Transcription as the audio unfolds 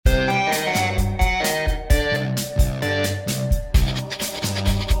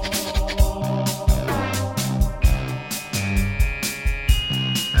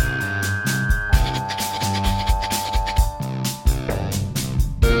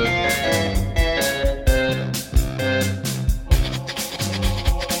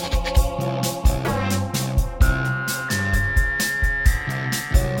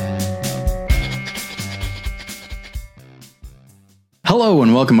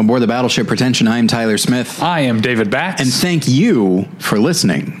and welcome aboard the Battleship Pretension. I am Tyler Smith. I am David Bax. And thank you for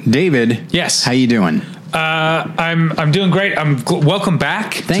listening. David. Yes. How you doing? I'm doing great. Welcome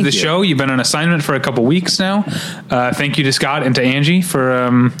back to the show. You've been on assignment for a couple weeks now. Thank you to Scott and to Angie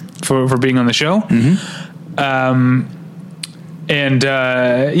for being on the show. Mm-hmm.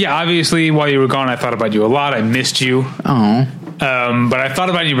 Obviously while you were gone, I thought about you a lot. I missed you. Oh. But I thought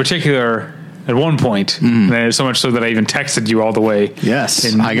about you in particular at one point, and so much so that I even texted you all the way.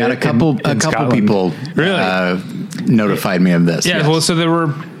 Yes, I got a couple people really notified me of this. Yeah, yes. Well,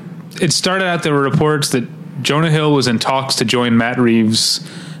 so it started out there were reports that Jonah Hill was in talks to join Matt Reeves'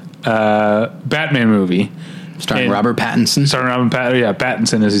 Batman movie, starring Robert Pattinson.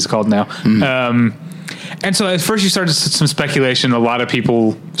 Pattinson as he's called now. And so at first you started some speculation. A lot of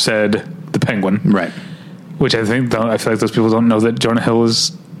people said the Penguin, right? Which I feel like those people don't know that Jonah Hill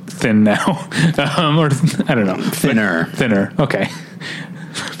is thin now, or I don't know, thinner. Okay,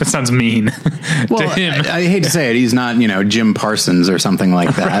 that sounds mean. Well, to him. I hate to say it, he's not Jim Parsons or something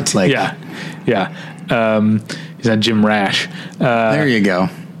like that. Right. Yeah. He's not Jim Rash. There you go.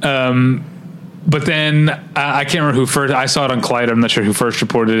 But then I can't remember who first. I saw it on Collider. I'm not sure who first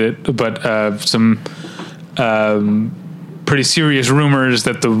reported it, but some pretty serious rumors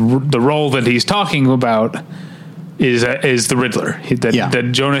that the role that he's talking about is the Riddler. That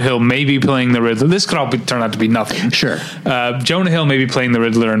Jonah Hill may be playing the Riddler. This could all turn out to be nothing. Sure. Jonah Hill may be playing the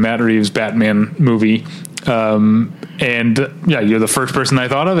Riddler in Matt Reeves' Batman movie. You're the first person I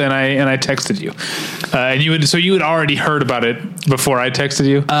thought of, and I texted you. And you had already heard about it before I texted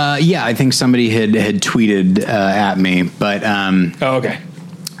you. I think somebody had tweeted at me, but okay.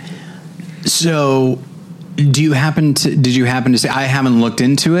 So, did you happen to say? I haven't looked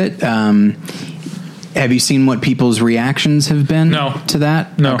into it. Have you seen what people's reactions have been to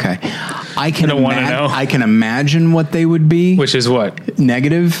that? No. Okay. I don't want to know. I can imagine what they would be. Which is what?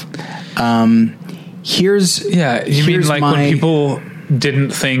 Negative. When people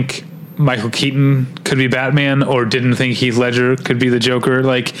didn't think Michael Keaton could be Batman or didn't think Heath Ledger could be the Joker?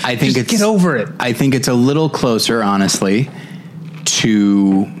 I think get over it. I think it's a little closer, honestly,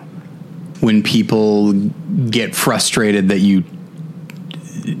 to when people get frustrated that you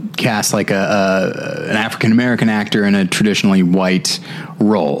cast like an African American actor in a traditionally white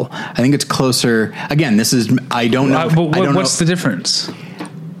role. I think it's closer. Again, I don't know. What's the difference?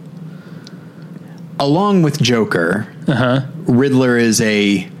 Along with Joker, Riddler is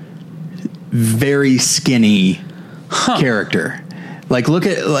a very skinny character. Look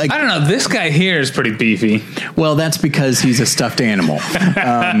at I don't know. This guy here is pretty beefy. Well, that's because he's a stuffed animal,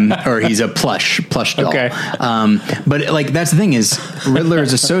 or he's a plush doll. Okay. But that's the thing is, Riddler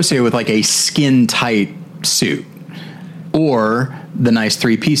is associated with a skin tight suit or the nice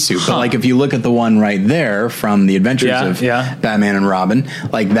 3-piece suit. But if you look at the one right there from the Adventures of Batman and Robin,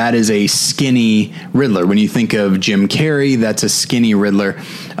 that is a skinny Riddler. When you think of Jim Carrey, that's a skinny Riddler.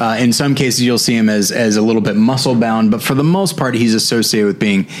 In some cases, you'll see him as a little bit muscle bound, but for the most part, he's associated with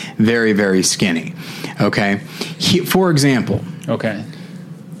being very, very skinny. Okay. For example,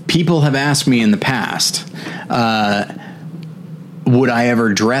 people have asked me in the past, would I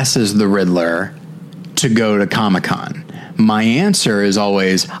ever dress as the Riddler to go to Comic-Con? My answer is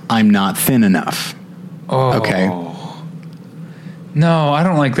always, I'm not thin enough. Oh. Okay. No, I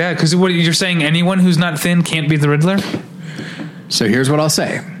don't like that. Because what you're saying, anyone who's not thin can't be the Riddler? So here's what I'll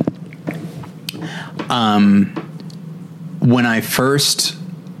say. When I first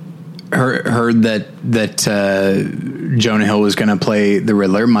heard that Jonah Hill was going to play the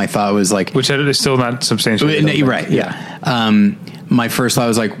Riddler, my thought was which is still not substantial. Right. Yeah. My first thought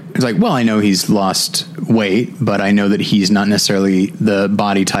was well, I know he's lost weight, but I know that he's not necessarily the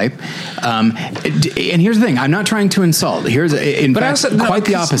body type. And here's the thing: I'm not trying to insult. Quite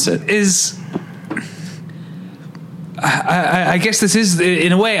the opposite. I guess this is,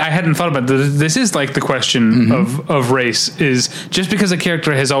 in a way, I hadn't thought about this. Is the question of race. Is just because a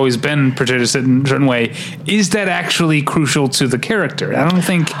character has always been portrayed a certain way, is that actually crucial to the character? I don't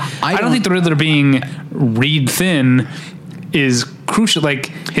think the Riddler being reed thin is crucial.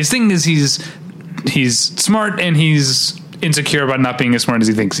 His thing is he's smart and he's insecure about not being as smart as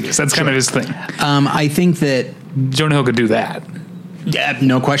he thinks he is. That's kind of his thing. I think that Jonah Hill could do that. Yeah,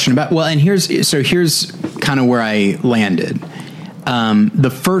 no question about it. Well, and here's kind of where I landed. The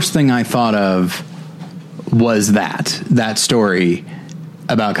first thing I thought of was that story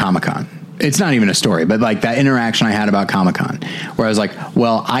about Comic-Con. It's not even a story, but that interaction I had about Comic-Con, where I was like,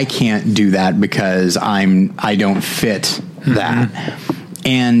 well, I can't do that because I don't fit that.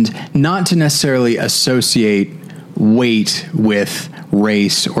 And not to necessarily associate weight with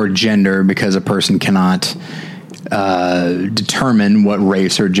race or gender, because a person cannot determine what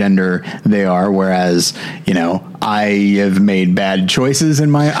race or gender they are. Whereas, I have made bad choices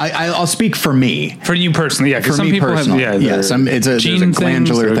in I'll speak for me. For you personally, yeah. For me personally, there's a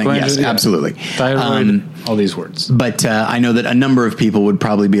glandular thing. Yes, absolutely. Thyroid, all these words. But I know that a number of people would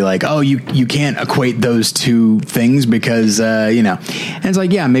probably be like, "Oh, you can't equate those two things because And it's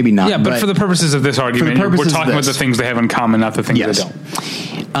like, yeah, maybe not. Yeah, but for the purposes of this argument, we're talking about the things they have in common, not the things they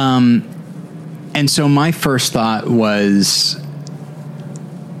don't. And so my first thought was,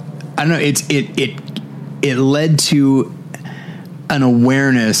 I don't know, it led to an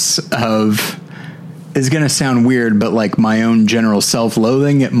awareness of, it's going to sound weird, but like my own general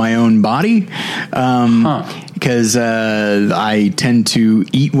self-loathing at my own body. Because I tend to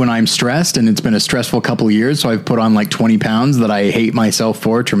eat when I'm stressed, and it's been a stressful couple of years. So I've put on like 20 pounds that I hate myself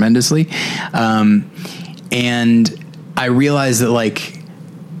for tremendously. And I realized that like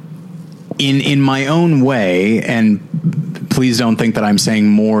in my own way, and please don't think that I'm saying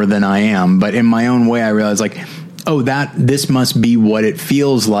more than I am, but in my own way, I realized like, oh, this must be what it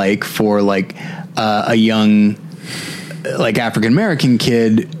feels like for like a young, like African-American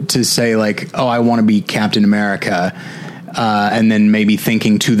kid to say like, oh, I want to be Captain America. And then maybe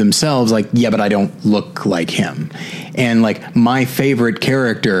thinking to themselves like, yeah, but I don't look like him. And like my favorite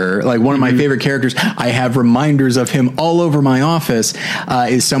character, like one of my favorite characters, I have reminders of him all over my office,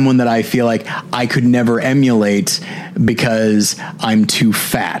 is someone that I feel like I could never emulate because I'm too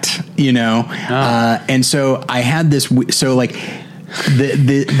fat, and so I had this, so like,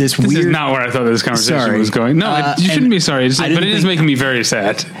 this weird, is not where I thought this conversation was going. No, you shouldn't be sorry, but it is making me very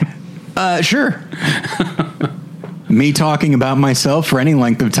sad. Sure. Me talking about myself for any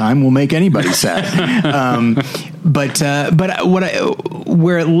length of time will make anybody sad. But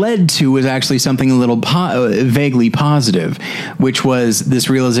where it led to was actually something a little vaguely positive, which was this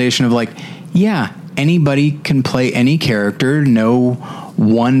realization of like, yeah, anybody can play any character. No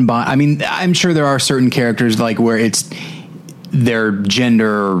one I mean, I'm sure there are certain characters like where it's their gender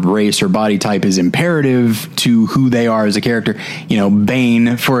or race or body type is imperative to who they are as a character.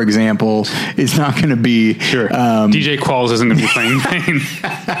 Bane, for example, is not going to be... Sure. DJ Qualls isn't going to be playing Bane.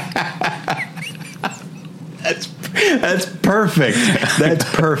 That's perfect. That's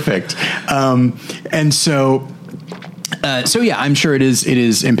perfect. And so yeah, I'm sure it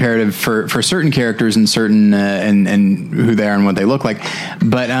is imperative for certain characters and certain and who they are and what they look like.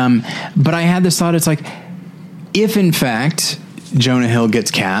 But I had this thought. It's like, if in fact Jonah Hill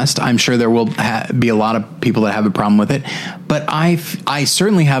gets cast, I'm sure there will be a lot of people that have a problem with it. But I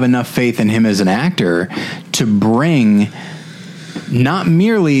certainly have enough faith in him as an actor to bring not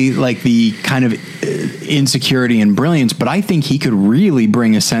merely like the kind of insecurity and brilliance, but I think he could really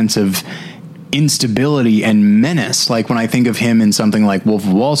bring a sense of instability and menace. Like when I think of him in something like Wolf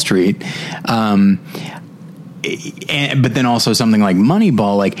of Wall Street, but then also something like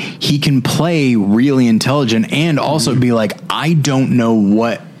Moneyball, like he can play really intelligent and also be like, I don't know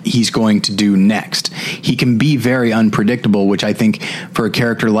what he's going to do next. He can be very unpredictable, which I think for a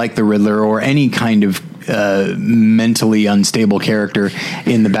character like the Riddler or any kind of mentally unstable character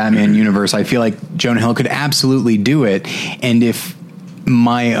in the Batman universe, I feel like Jonah Hill could absolutely do it. And if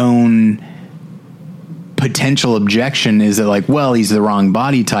my own potential objection is that like, well, he's the wrong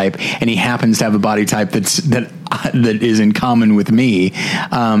body type and he happens to have a body type that is in common with me.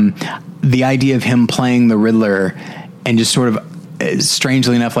 The idea of him playing the Riddler and just sort of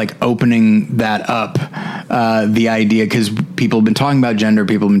strangely enough, like opening that up, the idea, because people have been talking about gender,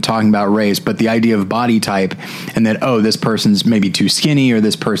 people have been talking about race, but the idea of body type and that, oh, this person's maybe too skinny or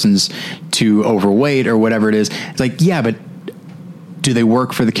this person's too overweight or whatever it is. It's like, yeah, but do they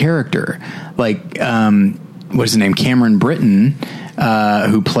work for the character? Like, what's his name? Cameron Britton,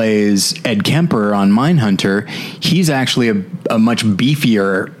 who plays Ed Kemper on Mindhunter. He's actually a much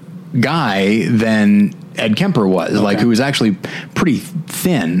beefier guy than Ed Kemper was, like who was actually pretty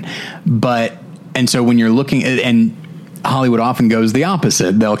thin. And so when you're looking at, and Hollywood often goes the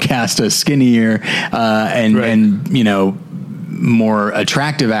opposite, they'll cast a skinnier, and more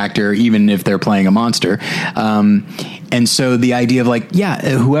attractive actor, even if they're playing a monster. And so the idea of like, yeah,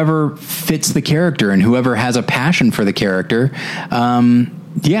 whoever fits the character and whoever has a passion for the character,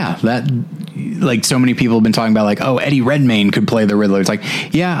 that, like, so many people have been talking about like, oh, Eddie Redmayne could play the Riddler. It's like,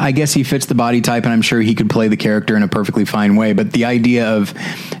 yeah, I guess he fits the body type and I'm sure he could play the character in a perfectly fine way. But the idea of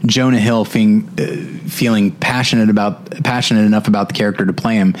Jonah Hill feeling passionate enough about the character to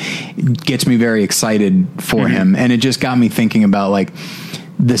play him gets me very excited for him. And it just got me thinking about like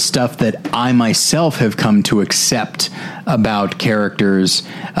the stuff that I myself have come to accept about characters,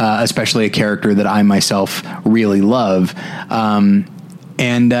 especially a character that I myself really love.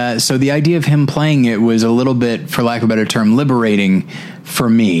 And so the idea of him playing it was a little bit, for lack of a better term, liberating for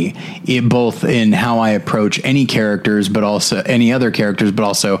me, both in how I approach any characters, but also any other characters, but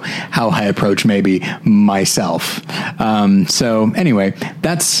also how I approach maybe myself. So anyway,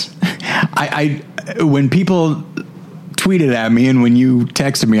 that's I when people tweeted at me and when you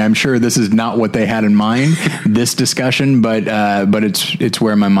texted me, I'm sure this is not what they had in mind, this discussion, but it's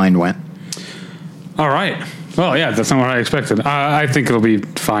where my mind went. All right. Well, yeah, that's not what I expected. I think it'll be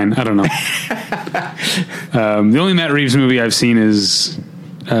fine. I don't know. The only Matt Reeves movie I've seen is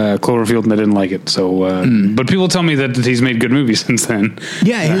Cloverfield, and I didn't like it. So, but people tell me that he's made good movies since then.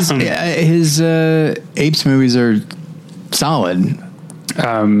 Yeah, his Apes movies are solid.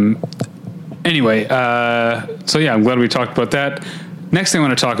 Anyway, so yeah, I'm glad we talked about that. Next thing I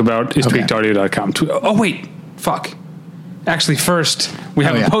want to talk about is tweakedaudio.com. Oh, wait. Fuck. Actually, first, we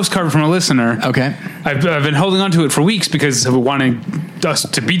have a postcard from a listener. Okay. I've been holding on to it for weeks because of wanting us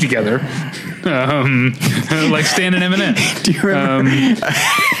to be together. Like Stan and Eminem. Do you remember?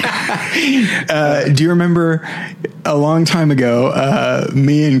 Do you remember a long time ago,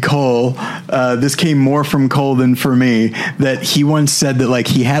 me and Cole, this came more from Cole than for me, that he once said that like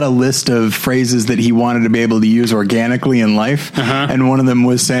he had a list of phrases that he wanted to be able to use organically in life. And one of them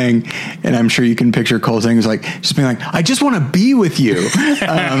was saying, and I'm sure you can picture Cole saying, it was like, just being like, I just want to be with you.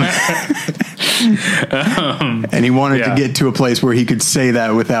 And he wanted to get to a place where he could say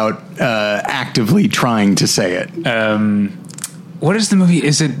that without actively trying to say it. What is the movie?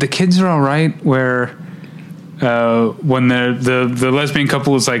 Is it The Kids Are All Right? Where when the lesbian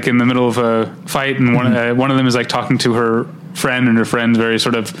couple is like in the middle of a fight, and one of them is like talking to her friend, and her friend very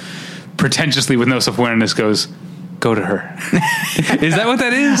sort of pretentiously with no self-awareness goes, "Go to her." Is that what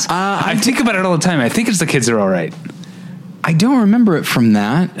that is? I think about it all the time. I think it's The Kids Are All Right. I don't remember it from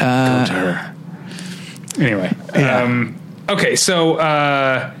that. Go to her. Anyway. Okay, so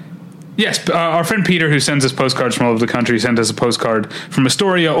yes, our friend Peter, who sends us postcards from all over the country, sent us a postcard from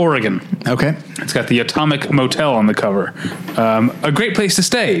Astoria, Oregon. Okay. It's got the Atomic Motel on the cover. A great place to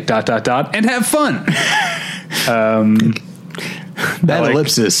stay, ... and have fun. That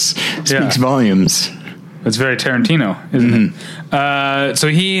ellipsis speaks volumes. It's very Tarantino, isn't it? So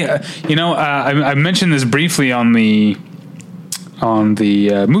he, I mentioned this briefly on the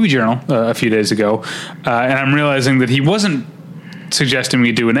Movie Journal a few days ago, and I'm realizing that he wasn't suggesting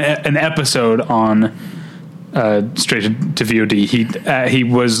we do an episode on straight to VOD. He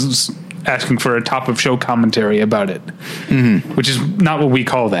was asking for a top of show commentary about it, which is not what we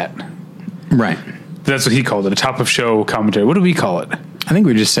call that. Right. That's what he called it, a top of show commentary. What do we call it? I think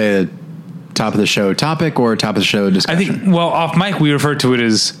we just say top of the show topic or top of the show discussion. I think, well, off mic, we refer to it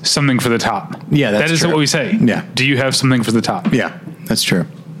as something for the top. Yeah, that's That is true. what we say. Yeah. Do you have something for the top? Yeah, that's true.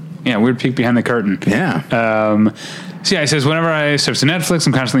 Yeah, weird peek behind the curtain. Yeah. So yeah, he says, whenever I surf to Netflix,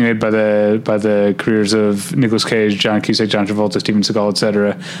 I'm constantly made by the careers of Nicolas Cage, John Cusack, John Travolta, Steven Seagal,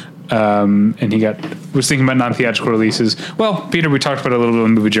 etc. And he was thinking about non-theatrical releases. Well, Peter, we talked about it a little bit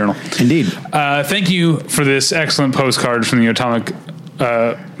in the Movie Journal. Indeed. Thank you for this excellent postcard from the Atomic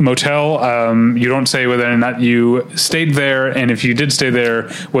Motel. You don't say whether or not you stayed there, and if you did stay there,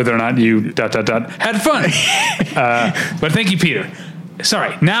 whether or not you ... had fun. But thank you, Peter.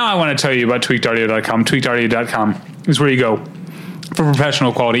 Sorry. Now I want to tell you about tweakedaudio.com. Tweakedaudio.com is where you go for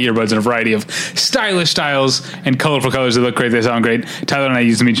professional quality earbuds in a variety of stylish styles and colorful colors. They look great. They sound great. Tyler and I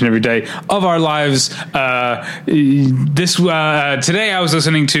use them each and every day of our lives. Today I was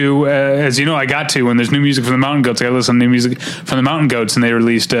listening to, as you know, I got to, when there's new music from the Mountain Goats, I got to listen to new music from the Mountain Goats, and they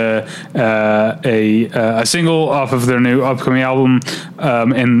released a single off of their new upcoming album,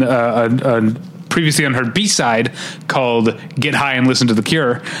 and a previously unheard B-side called Get High and Listen to the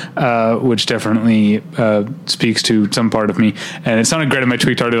Cure, which definitely speaks to some part of me. And it sounded great on my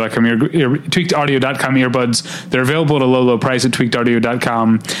tweakedaudio.com earbuds. They're available at a low price at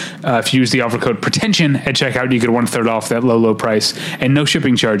tweakedaudio.com. If you use the offer code PRETENSION at checkout, you get 1/3 off that low price and no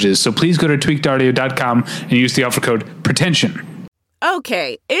shipping charges. So please go to tweakedaudio.com and use the offer code PRETENSION.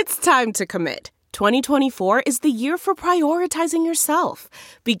 Okay, it's time to commit. 2024 is the year for prioritizing yourself.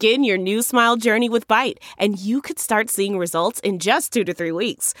 Begin your new smile journey with Byte, and you could start seeing results in just 2 to 3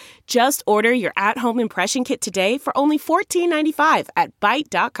 weeks. Just order your at-home impression kit today for only $14.95 at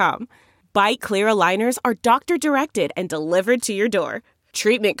Byte.com. Byte Clear aligners are doctor-directed and delivered to your door.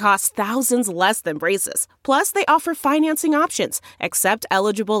 Treatment costs thousands less than braces. Plus, they offer financing options, accept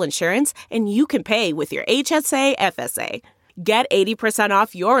eligible insurance, and you can pay with your HSA FSA. Get 80%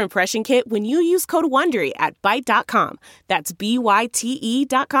 off your impression kit when you use code WONDERY at Byte.com. That's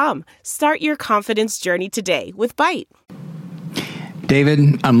BYTE.com. Start your confidence journey today with Byte.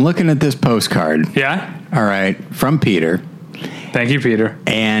 David, I'm looking at this postcard. Yeah? All right, from Peter. Thank you, Peter.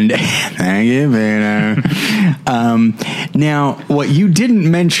 And thank you, Peter. Now, what you didn't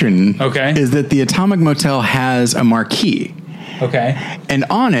mention is that the Atomic Motel has a marquee. Okay. And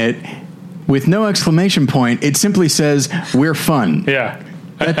on it, with no exclamation point, it simply says, "We're fun." Yeah.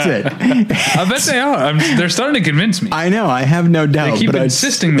 That's it. I bet they are. They're starting to convince me. I know. I have no doubt. They keep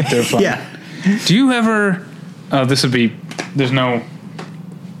insisting that they're fun. Yeah. Do you ever... this would be... There's no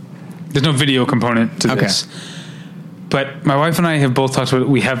video component to this. But my wife and I have both talked about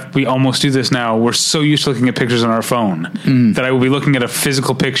it. We almost do this now. We're so used to looking at pictures on our phone that I will be looking at a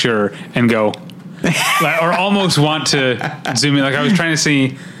physical picture and go, or almost want to zoom in. Like I was trying to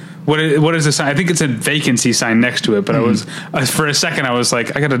see what is the sign. I think it's a vacancy sign next to it. But I was for a second I was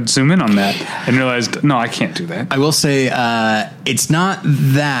like, I got to zoom in on that, and realized no, I can't do that. I will say it's not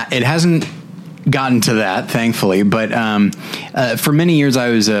that it hasn't gotten to that, thankfully, but for many years I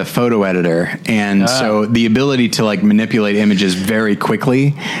was a photo editor, and so the ability to like manipulate images very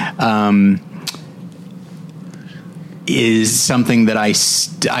quickly is something that I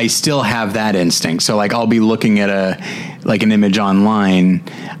still have that instinct. So like I'll be looking at an image online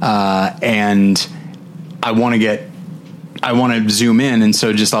and I want to zoom in, and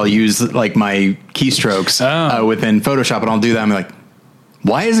so just I'll use like my keystrokes within Photoshop, and I'll do that. I'm like,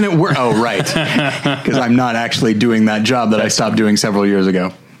 why isn't it work? Oh, right. Because I'm not actually doing that job that I stopped doing several years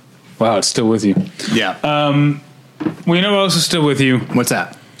ago. Wow, it's still with you. Yeah. Well, you know what else is still with you? What's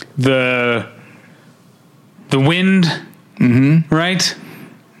that? The wind, right?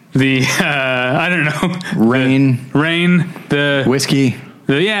 The, I don't know. Rain. The whiskey.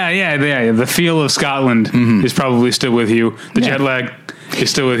 The feel of Scotland is probably still with you. The jet lag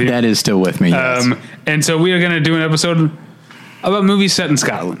is still with you. That is still with me, yes. And so we are going to do an episode about movies set in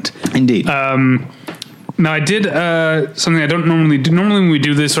Scotland. Indeed. Now I did something I don't normally do. Normally when we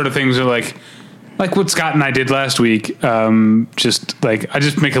do this sort of things are like what Scott and I did last week. Just like I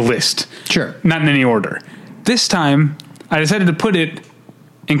just make a list. Sure. Not in any order. This time I decided to put it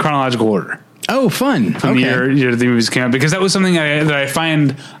in chronological order. Oh, fun. From the year the movies came out, because that was something that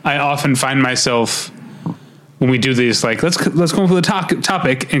I often find myself when we do these, like let's come up with a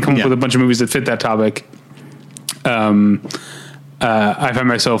topic and come up with a bunch of movies that fit that topic. I find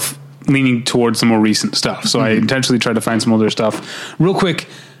myself leaning towards the more recent stuff. So I intentionally try to find some older stuff. Real quick,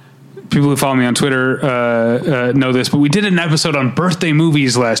 people who follow me on Twitter know this, but we did an episode on birthday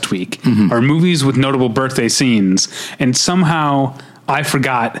movies last week, or movies with notable birthday scenes, and somehow I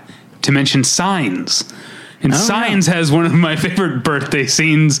forgot to mention Signs. And Signs has one of my favorite birthday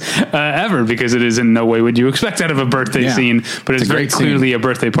scenes ever, because it is in no way would you expect that of a birthday scene, but it's very clearly a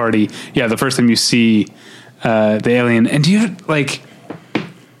birthday party. Yeah, the first time you see the alien. And do you like,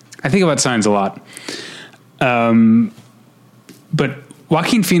 I think about Signs a lot. But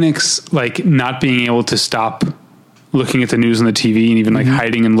Joaquin Phoenix, like not being able to stop looking at the news on the TV and even like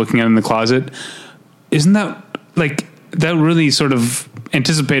hiding and looking at it in the closet, isn't that like, that really sort of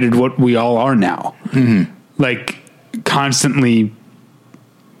anticipated what we all are now. Like constantly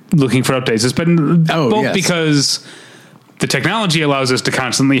looking for updates. It's been both because the technology allows us to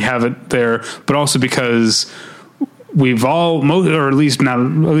constantly have it there, but also because we've all, or at least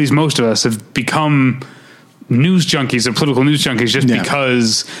most of us have become news junkies or political news junkies just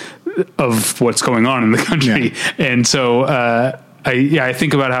because of what's going on in the country. And so, I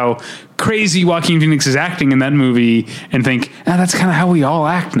think about how crazy Joaquin Phoenix is acting in that movie and think, that's kind of how we all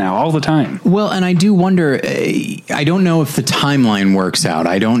act now all the time. Well, and I do wonder, I don't know if the timeline works out.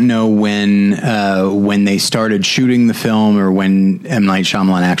 I don't know when they started shooting the film or when M. Night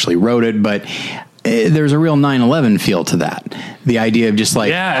Shyamalan actually wrote it, but there's a real 9/11 feel to that. The idea of just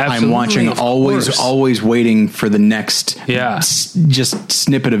like, I'm watching, always waiting for the next just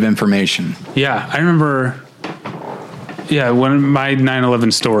snippet of information. Yeah, I remember... Yeah, when my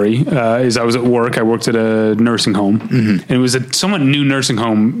 9/11 story is I was at work. I worked at a nursing home, and it was a somewhat new nursing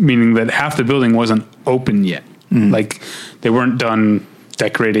home, meaning that half the building wasn't open yet. Like they weren't done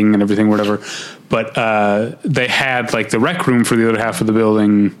decorating and everything, whatever. But they had like the rec room for the other half of the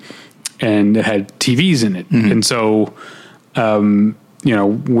building, and it had TVs in it. And so,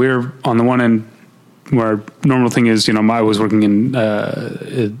 we're on the one end. Where our normal thing is, I was working in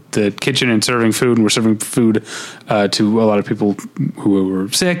the kitchen and serving food, and we're serving food to a lot of people who were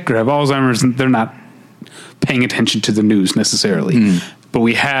sick or have Alzheimer's, and they're not paying attention to the news necessarily. But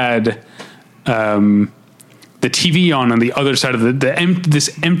we had the TV on the other side of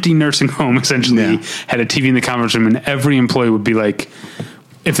this empty nursing home essentially had a TV in the conference room, and every employee would be like,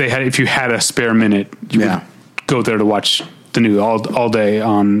 if you had a spare minute, you would go there to watch the news all day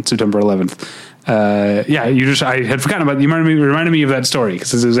on September 11th. I had forgotten about. You reminded me of that story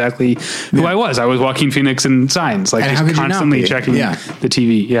because it's exactly who I was. I was Joaquin Phoenix in Signs, like just constantly checking the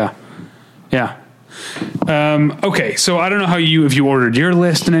TV. Yeah. Okay, so I don't know if you ordered your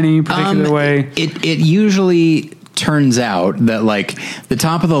list in any particular way. It usually turns out that like the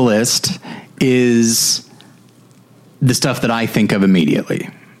top of the list is the stuff that I think of immediately.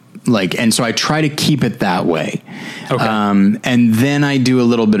 Like, and so I try to keep it that way. Okay. And then I do a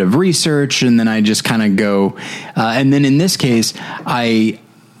little bit of research, and then I just kind of go, and then in this case, I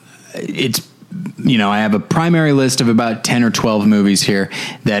have a primary list of about 10 or 12 movies here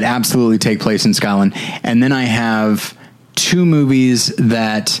that absolutely take place in Scotland. And then I have 2 movies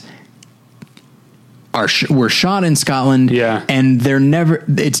that were shot in Scotland, and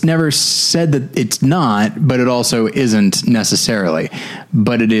it's never said that it's not, but it also isn't necessarily,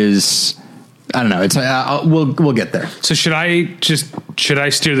 but it is. I don't know. It's we'll get there. So should I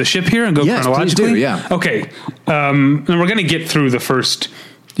steer the ship here and go chronologically? Please do, yeah. Okay. And we're going to get through the first,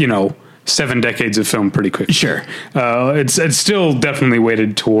 7 decades of film pretty quickly. Sure. It's still definitely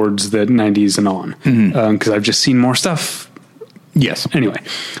weighted towards the 90s and on, because I've just seen more stuff. Yes. Anyway,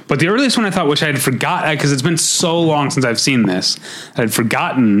 but the earliest one I thought, which I had forgot, because it's been so long since I've seen this, I had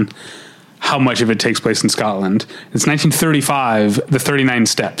forgotten how much of it takes place in Scotland. It's 1935, The 39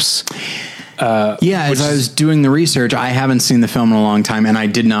 Steps. As I was doing the research, I haven't seen the film in a long time, and I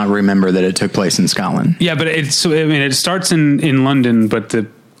did not remember that it took place in Scotland. Yeah, but it starts in London, but the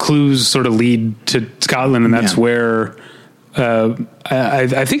clues sort of lead to Scotland, and that's where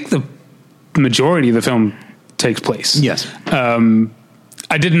I think the majority of the film takes place. Yes.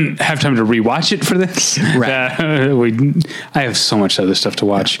 I didn't have time to rewatch it for this. Right. I have so much other stuff to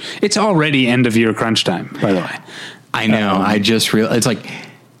watch. It's already end of year crunch time, by the way. I know. I just realized it's like,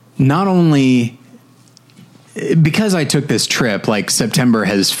 not only because I took this trip, like September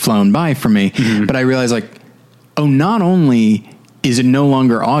has flown by for me, but I realized not only is it no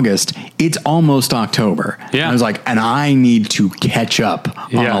longer August, it's almost October. Yeah. And I was like, and I need to catch up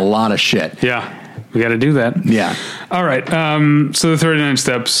on a lot of shit. Yeah. We got to do that. Yeah. All right. So the 39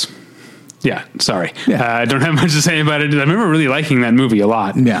 Steps. Yeah. Sorry. Yeah. I don't have much to say about it. I remember really liking that movie a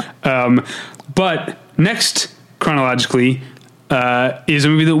lot. Yeah. But next, chronologically, is a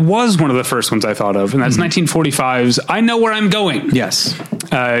movie that was one of the first ones I thought of, and that's 1945's I Know Where I'm Going. Yes.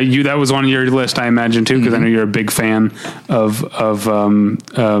 That was on your list, I imagine, too, because I know you're a big fan of Powell and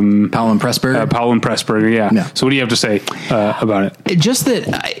Pressburger. Powell and Pressburger, yeah. So what do you have to say about it? Just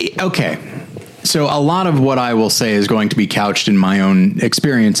that, okay. So a lot of what I will say is going to be couched in my own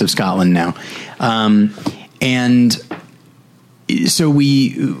experience of Scotland now. And so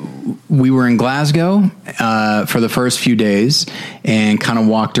we were in Glasgow for the first few days and kind of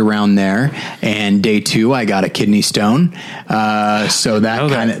walked around there. And day 2, I got a kidney stone. So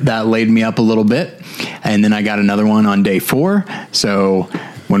that laid me up a little bit. And then I got another one on day 4. So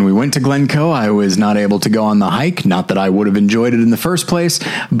when we went to Glencoe, I was not able to go on the hike. Not that I would have enjoyed it in the first place,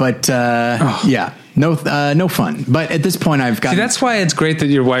 but no fun. But at this point, I've got. See, that's why it's great that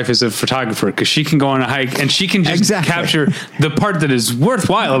your wife is a photographer, because she can go on a hike and she can just capture the part that is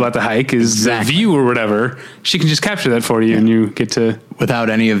worthwhile about the hike is the view or whatever. She can just capture that for you, and you get to without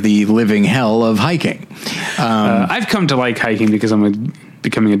any of the living hell of hiking. I've come to like hiking because I'm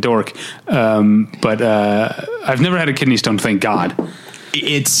becoming a dork, but I've never had a kidney stone. Thank God.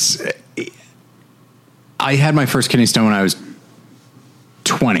 I had my first kidney stone when I was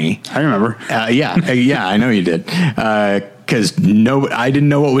 20. I remember. I know you did. Because I didn't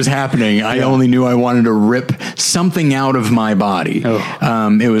know what was happening. I only knew I wanted to rip something out of my body.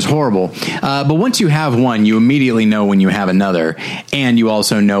 It was horrible. But once you have one, you immediately know when you have another, and you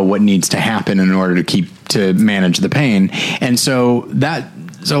also know what needs to happen in order to manage the pain. And so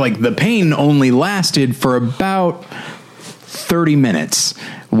the pain only lasted for about 30 minutes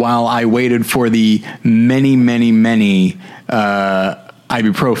while I waited for the many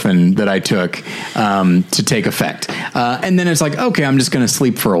ibuprofen that I took to take effect. And then it's like, okay, I'm just going to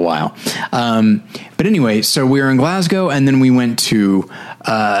sleep for a while. But anyway, so we were in Glasgow, and then we went to,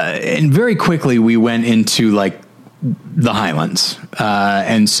 and very quickly we went into like the Highlands.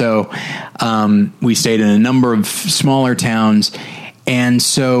 And so we stayed in a number of smaller towns. And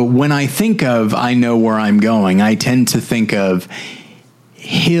so when I think of I Know Where I'm Going, I tend to think of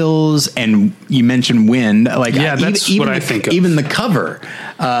hills, and you mentioned wind. That's what I think of. Even the cover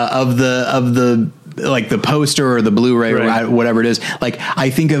of the like the poster or the Blu-ray or whatever it is. Like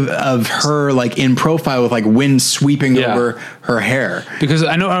I think of her like in profile with like wind sweeping over her hair. Because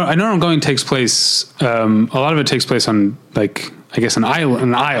I know Where I'm Going takes place. A lot of it takes place on like I guess an isle.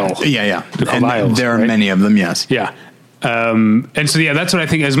 Yeah. They're called isles, there are many of them. Yes. Yeah. And so, that's what I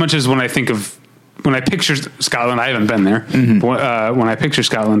think, as much as when I think of when I picture Scotland, I haven't been there. But, when I picture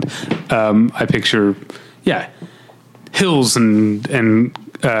Scotland, I picture hills and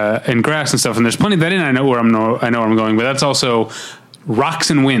grass and stuff. And there's plenty of that in. I know where I'm going, but that's also rocks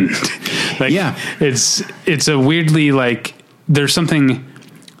and wind. Like, Yeah. it's a weirdly, like, there's something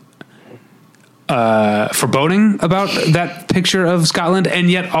foreboding about that picture of Scotland, and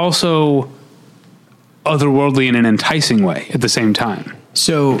yet also otherworldly in an enticing way at the same time.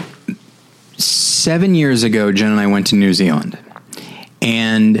 So 7 years ago, Jen and I went to New Zealand,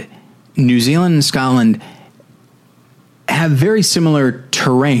 and New Zealand and Scotland have very similar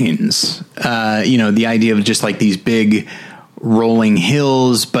terrains. The idea of just like these big rolling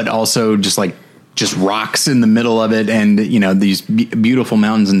hills, but also just rocks in the middle of it, and these beautiful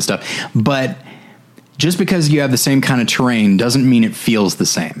mountains and stuff. But just because you have the same kind of terrain doesn't mean it feels the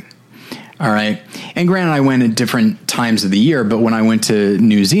same. All right. And granted, I went at different times of the year, but when I went to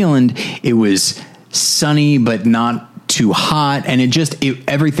New Zealand, it was sunny, but not too hot. And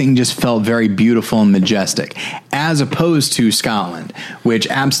everything just felt very beautiful and majestic, as opposed to Scotland, which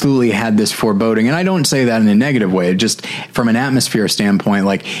absolutely had this foreboding. And I don't say that in a negative way. It just, from an atmosphere standpoint,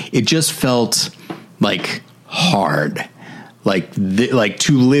 like, it just felt like hard, like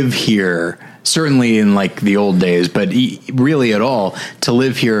to live here. Certainly in like the old days, but really at all, to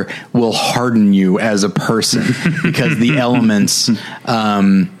live here will harden you as a person because the elements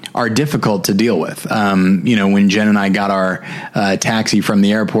are difficult to deal with. When Jen and I got our taxi from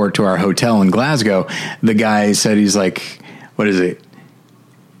the airport to our hotel in Glasgow, the guy said, he's like, what is it?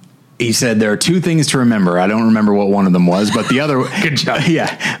 He said, there are two things to remember. I don't remember what one of them was, but the other, good job.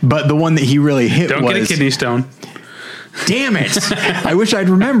 Yeah. But the one that he really hit Don't was, get a kidney stone. Damn it. I wish I'd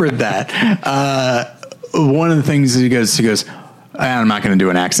remembered that. One of the things he goes, I'm not going to do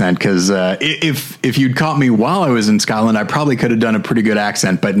an accent because if you'd caught me while I was in Scotland, I probably could have done a pretty good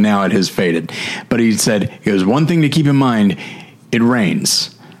accent, but now it has faded. But he goes, one thing to keep in mind, it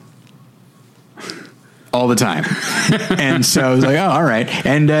rains all the time. And so I was like, oh, all right.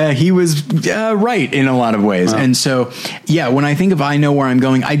 And he was right in a lot of ways. Wow. And so, when I think of I Know Where I'm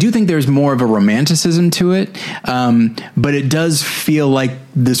Going, I do think there's more of a romanticism to it. But it does feel like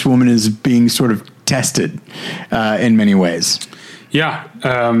this woman is being sort of tested in many ways. Yeah.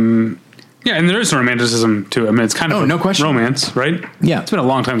 And there is some romanticism to it. I mean, it's kind of no question. Romance, right? Yeah. It's been a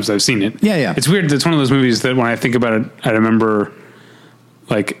long time since I've seen it. Yeah. It's weird. It's one of those movies that when I think about it, I remember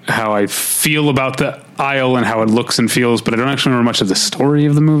like how I feel about the aisle and how it looks and feels, but I don't actually remember much of the story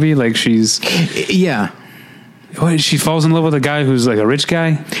of the movie. Like she falls in love with a guy who's like a rich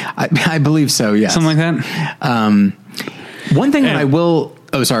guy. I believe so. Yeah. Something like that. One thing that I will,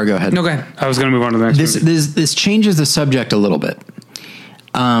 sorry, go ahead. No, go ahead. I was going to move on to the next movie. This changes the subject a little bit.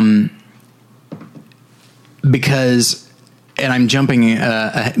 Because, and I'm jumping,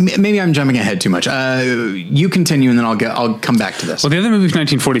 maybe I'm jumping ahead too much. You continue, and then I'll come back to this. Well, the other movie,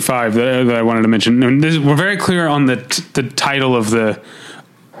 1945, that I wanted to mention, and we're very clear on the title of the.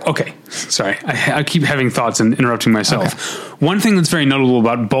 Okay, sorry, I keep having thoughts and interrupting myself. Okay. One thing that's very notable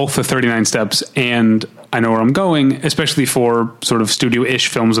about both the 39 Steps and I Know Where I'm Going, especially for sort of studio-ish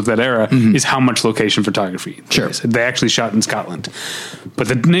films of that era, is how much location photography. Sure. They actually shot in Scotland. But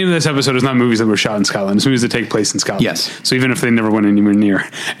the name of this episode is not movies that were shot in Scotland. It's movies that take place in Scotland. Yes. So even if they never went anywhere near.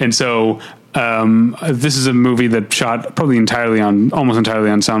 And so this is a movie that shot probably almost entirely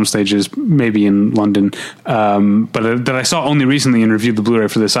on sound stages, maybe in London. But that I saw only recently and reviewed the Blu-ray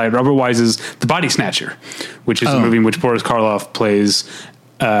for the site. Robert Wise's The Body Snatcher, which is a movie in which Boris Karloff plays.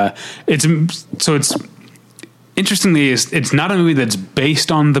 Interestingly, it's not a movie that's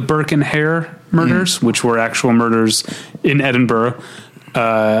based on the Burke and Hare murders, which were actual murders in Edinburgh,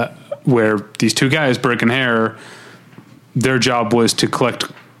 where these two guys, Burke and Hare, their job was to collect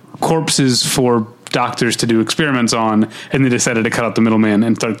corpses for doctors to do experiments on, and they decided to cut out the middleman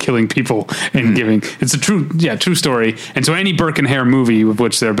and start killing people and giving. It's a true story. And so any Burke and Hare movie, of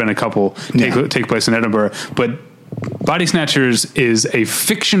which there have been a couple, take place in Edinburgh. But Body Snatchers is a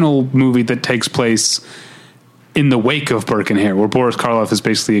fictional movie that takes place in the wake of Burke and Hare, where Boris Karloff is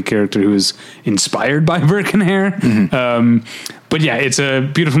basically a character who is inspired by Burke and Hare. But yeah, it's a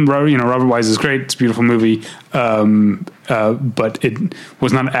beautiful, Robert Wise is great. It's a beautiful movie. But it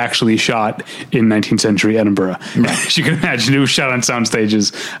was not actually shot in 19th century Edinburgh. Right. As you can imagine, it was shot on sound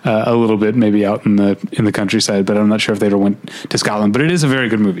stages, a little bit, maybe out in the countryside, but I'm not sure if they ever went to Scotland, but it is a very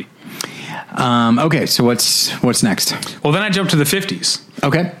good movie. Okay. So what's next? Well, then I jumped to the 50s.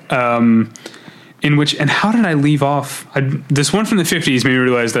 Okay. In which, and how did I leave off? This one from the 50s made me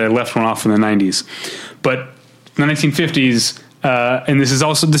realize that I left one off from the 90s. But in the 1950s, And this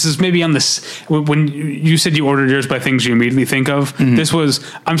is maybe on this, when you said you ordered yours by things you immediately think of, this was,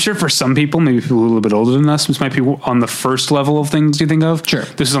 I'm sure for some people, maybe people a little bit older than us, this might be on the first level of things you think of. Sure.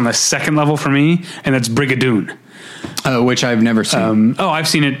 This is on the second level for me, and that's Brigadoon. Which I've never seen. I've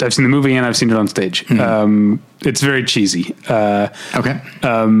seen it. I've seen the movie and I've seen it on stage. It's very cheesy. Okay.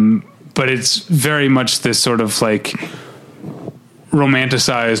 But it's very much this sort of like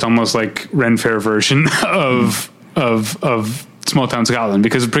romanticized, almost like Ren Fair version of small town Scotland,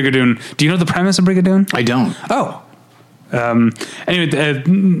 because Brigadoon, do you know the premise of Brigadoon? I don't. Oh. Anyway,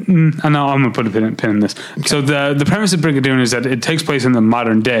 I'm going to put a pin in this. Okay. So the premise of Brigadoon is that it takes place in the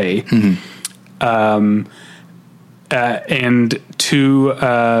modern day. And two,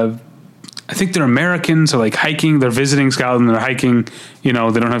 I think they're Americans, so like hiking, they're visiting Scotland, they're hiking, they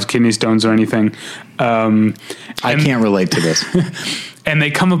don't have kidney stones or anything. I can't relate to this. And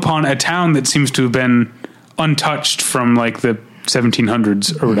they come upon a town that seems to have been untouched from like the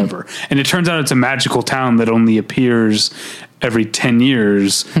 1700s or whatever. And it turns out it's a magical town that only appears every 10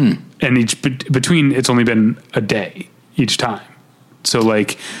 years. And between it's only been a day each time. So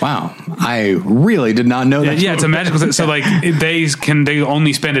like, wow, I really did not know that. Yeah, it's a magical thing. So like they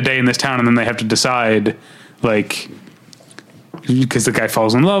only spend a day in this town, and then they have to decide, like, because the guy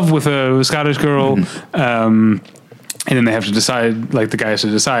falls in love with a Scottish girl, and then they have to decide, like the guy has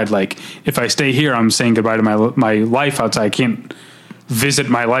to decide, like, if I stay here, I'm saying goodbye to my life outside. I can't visit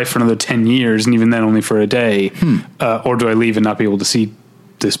my life for another 10 years, and even then only for a day, or do I leave and not be able to see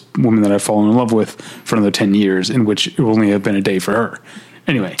this woman that I've fallen in love with for another 10 years, in which it will only have been a day for her.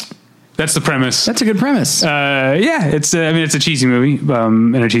 Anyway, that's the premise. That's a good premise. Yeah, it's a cheesy movie,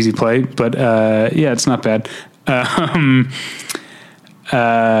 and a cheesy play, but, yeah, it's not bad. Yeah,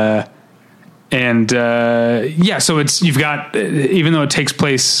 so you've got, even though it takes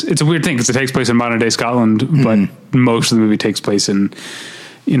place, it's a weird thing because it takes place in modern day Scotland, but most of the movie takes place in,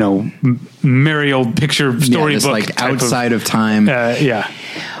 merry old picture storybook, like outside of time. Yeah.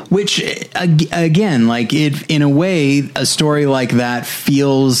 Which again, like in a way, a story like that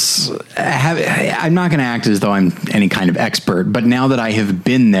feels, I'm not going to act as though I'm any kind of expert, but now that I have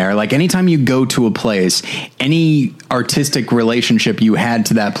been there, like anytime you go to a place, any artistic relationship you had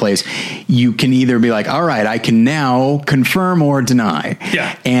to that place, you can either be like, all right, I can now confirm or deny.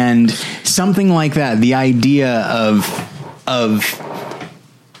 Yeah. And something like that, the idea of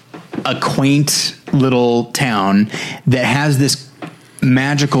a quaint little town that has this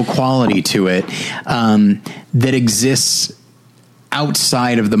magical quality to it, that exists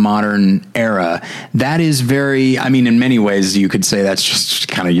outside of the modern era. That is very, I mean, in many ways you could say that's just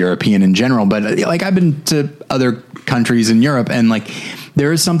kind of European in general, but like I've been to other countries in Europe, and like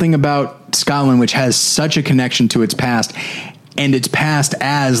there is something about Scotland which has such a connection to its past, and its past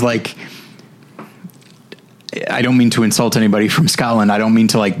as like, I don't mean to insult anybody from Scotland. I don't mean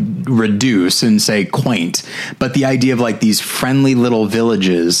to like reduce and say quaint, but the idea of like these friendly little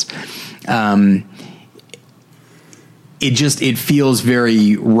villages, it feels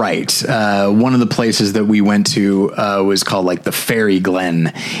very right. One of the places that we went to was called like the Fairy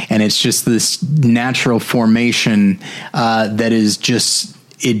Glen, and it's just this natural formation that is just,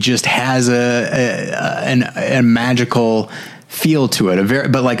 it just has a magical feel to it,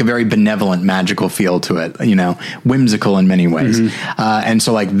 but like a very benevolent, magical feel to it, whimsical in many ways. And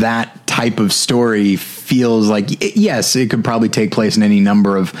so like that type of story feels like, yes, it could probably take place in any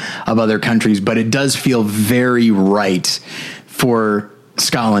number of other countries, but it does feel very right for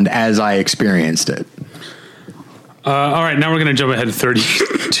Scotland as I experienced it. All right, now we're going to jump ahead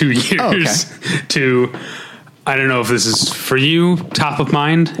 32 years to, I don't know if this is for you, top of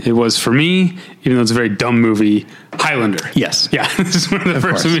mind. It was for me, even though it's a very dumb movie, Highlander. Yes. Yeah, this is one of the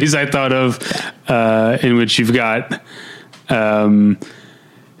first movies I thought of, in which you've got a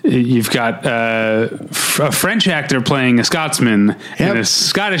French actor playing a Scotsman and a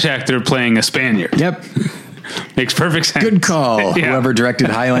Scottish actor playing a Spaniard. Yep. Makes perfect sense. Good call. Yeah. Whoever directed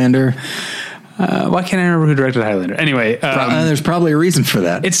Highlander. Why can't I remember who directed Highlander? Anyway. There's probably a reason for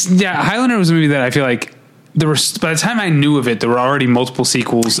that. Highlander was a movie that I feel like there were, by the time I knew of it, there were already multiple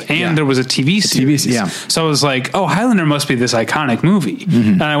sequels, and there was a TV series. So I was like, oh, Highlander must be this iconic movie.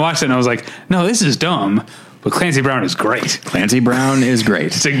 And I watched it and I was like, no, this is dumb. But Clancy Brown is great. Clancy Brown is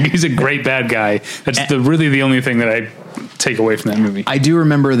great. He's a great bad guy. That's really the only thing that I take away from that movie. I do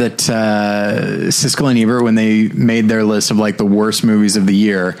remember that Siskel and Ebert, when they made their list of like the worst movies of the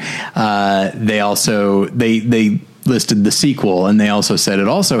year, they listed the sequel, and they also said it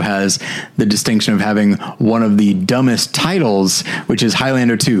also has the distinction of having one of the dumbest titles, which is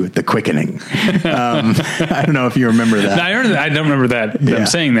Highlander 2: The Quickening. I don't know if you remember that. No, I heard that. I don't remember that. Yeah. I'm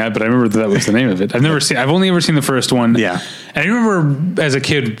saying that, but I remember that was the name of it. I've only ever seen the first one. Yeah. And I remember as a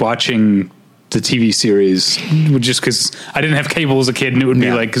kid watching the TV series just because I didn't have cable as a kid, and it would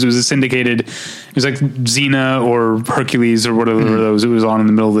be like, because it was a syndicated, it was like Xena or Hercules or whatever those it was on in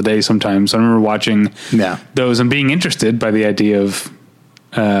the middle of the day sometimes. So I remember watching those and being interested by the idea of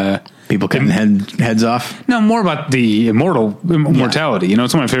people cutting heads off. No, more about the immortality. You know,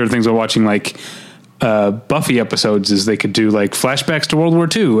 it's one of my favorite things about watching like Buffy episodes is they could do like flashbacks to World War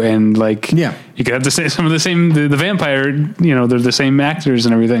II, and like you could have some of the same the vampire, you know, they're the same actors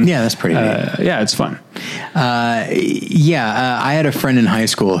and everything. Yeah, that's pretty neat. Yeah, it's fun. I had a friend in high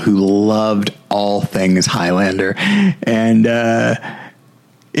school who loved all things Highlander, and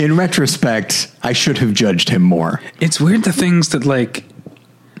in retrospect, I should have judged him more. It's weird the things that like,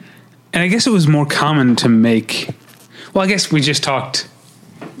 and I guess it was more common to make. Well, I guess we just talked.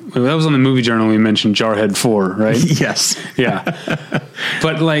 That was on the Movie Journal. We mentioned Jarhead 4, right? Yes. Yeah.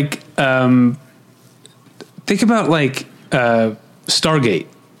 But like, think about like Stargate.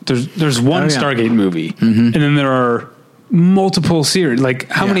 There's one Stargate movie, and then there are multiple series. Like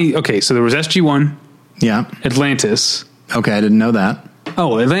how many? Okay, so there was SG-1. Yeah. Atlantis. Okay, I didn't know that.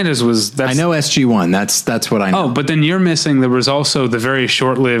 Oh, Atlantis was. I know SG-1. That's what I know. Oh, but then you're missing. There was also the very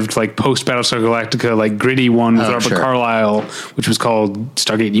short-lived, like post Battlestar Galactica, like gritty one with Robert Carlyle, which was called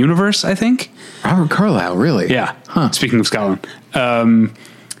Stargate Universe, I think. Robert Carlyle, really? Yeah. Huh. Speaking of Scotland, and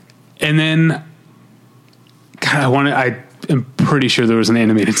then, God, I am pretty sure there was an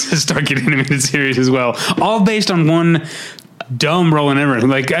animated Stargate animated series as well, all based on one dumb Roland Emmerich,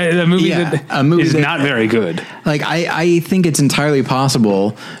 like a movie that is not very good. Like I think it's entirely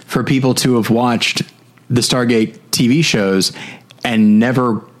possible for people to have watched the Stargate TV shows and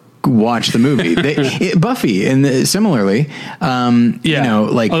never watched the movie. Buffy, and similarly, you know,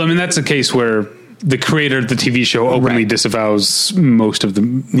 like, I mean, that's a case where the creator of the TV show openly disavows most of the,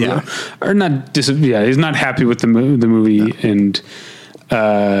 or not. He's not happy with the movie, and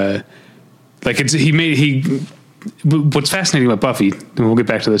like what's fascinating about Buffy, and we'll get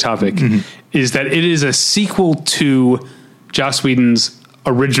back to the topic, is that it is a sequel to Joss Whedon's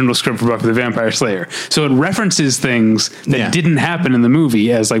original script for Buffy the Vampire Slayer. So it references things that didn't happen in the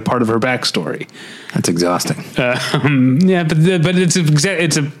movie as like part of her backstory. That's exhausting. But it's a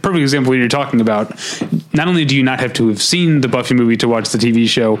perfect example of what you're talking about. Not only do you not have to have seen the Buffy movie to watch the TV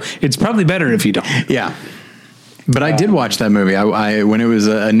show, it's probably better if you don't. Yeah. But I did watch that movie. I when it was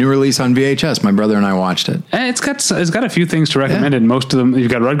a new release on VHS, my brother and I watched it. It's got a few things to recommend. And most of them,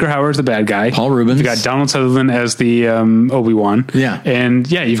 you've got Rutger Hauer as the bad guy, Paul Rubens. You've got Donald Sutherland as the Obi-Wan. Yeah,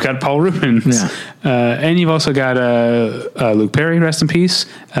 and you've got Paul Rubens. Yeah, and you've also got Luke Perry, rest in peace.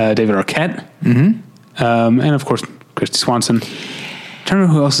 David Arquette, and of course Christy Swanson. I'm trying to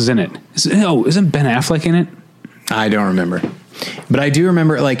remember who else is in it. Isn't Ben Affleck in it? I don't remember, but I do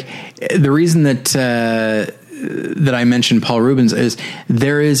remember. Like the reason that I mentioned Paul Rubens is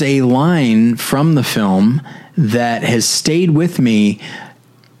there is a line from the film that has stayed with me,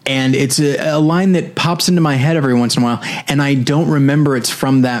 and it's a line that pops into my head every once in a while, and I don't remember it's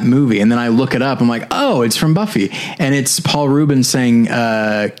from that movie, and then I look it up. I'm like, oh, it's from Buffy, and it's Paul Rubens saying,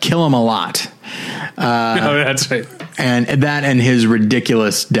 kill him a lot. Oh, that's right. And that and his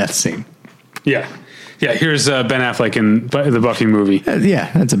ridiculous death scene. Yeah. Here's Ben Affleck in the Buffy movie.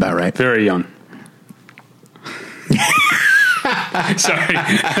 Yeah, that's about right. Very young. Sorry,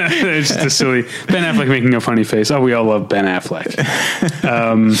 it's just a silly Ben Affleck making a funny face. Oh, we all love Ben Affleck.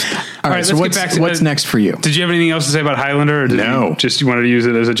 All right, so what's next for you? Did you have anything else to say about Highlander? Or No, you wanted to use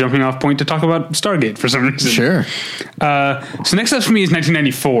it as a jumping off point to talk about Stargate for some reason. Sure. So next up for me is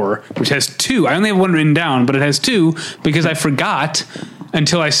 1994, which has two. I only have one written down, but it has two because I forgot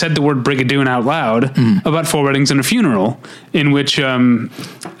until I said the word Brigadoon out loud about Four Weddings and a Funeral, in which Simon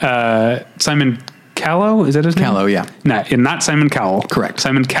Callow, is that his name? Callow, yeah. Not Simon Cowell. Correct.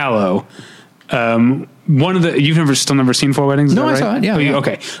 Simon Callow. One of the, you've still never seen Four Weddings? No, I saw it. Yeah.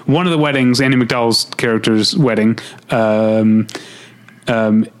 Okay. One of the weddings, Andy McDowell's character's wedding,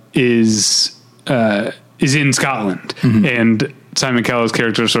 is in Scotland, and Simon Cowell's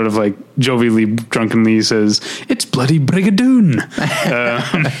character sort of like jovially, drunkenly says, "It's bloody Brigadoon."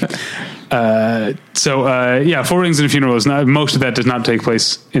 Four Weddings and a Funeral is not, most of that does not take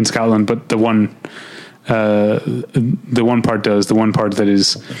place in Scotland, but the one part does. The one part that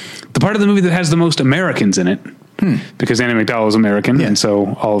is the part of the movie that has the most Americans in it, because Annie McDowell is American, and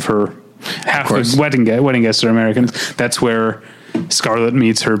so all of her half the wedding guests are Americans. That's where Scarlett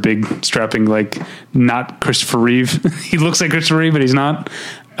meets her big strapping, like, not Christopher Reeve. He looks like Christopher Reeve, but he's not.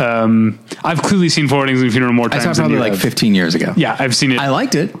 I've clearly seen Four Weddings and a Funeral more times I saw than probably you like have. 15 years ago. Yeah, I've seen it. I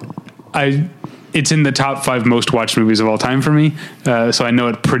liked it. It's in the top 5 most watched movies of all time for me, so I know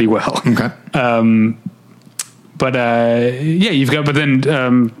it pretty well. Okay. But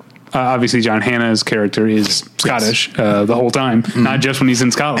then obviously John Hannah's character is Scottish the whole time, not just when he's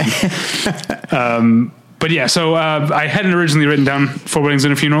in Scotland. But yeah, so I hadn't originally written down Four Weddings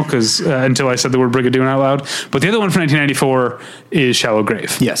and a Funeral because until I said the word Brigadoon out loud. But the other one from 1994 is Shallow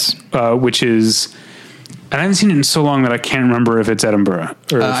Grave. Yes. Which is, and I haven't seen it in so long that I can't remember if it's Edinburgh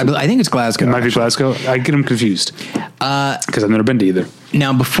or I think it's Glasgow. it might be Glasgow. I get them confused because I've never been to either.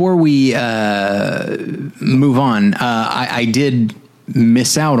 Now, before we move on, I did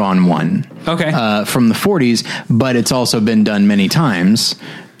miss out on one. Okay. From the 40s, but it's also been done many times,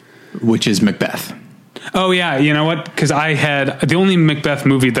 which is Macbeth. Oh yeah, you know what? Because I had the only Macbeth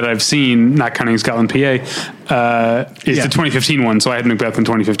movie that I've seen, not counting Scotland, PA, is the 2015 one. So I had Macbeth in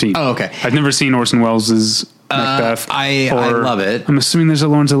 2015. Oh, okay. I'd never seen Orson Welles' Macbeth. I love it. I'm assuming there's a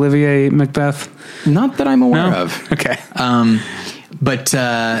Laurence Olivier Macbeth. Not that I'm aware No? of. Okay. But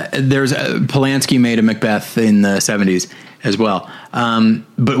there's Polanski made a Macbeth in the 70s as well,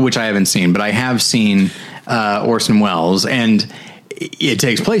 but which I haven't seen. But I have seen Orson Welles, and it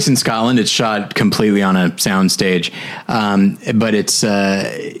takes place in Scotland. It's shot completely on a sound stage, but it's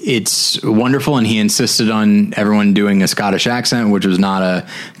wonderful. And he insisted on everyone doing a Scottish accent, which was not a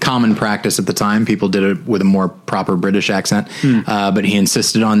common practice at the time. People did it with a more proper British accent, but he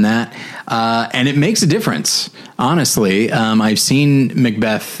insisted on that, and it makes a difference. Honestly, I've seen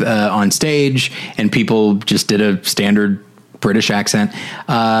Macbeth on stage, and people just did a standard British accent,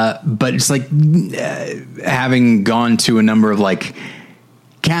 but it's like having gone to a number of like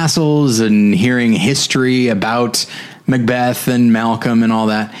castles and hearing history about Macbeth and Malcolm and all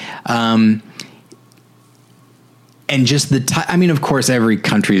that, and just I mean, of course, every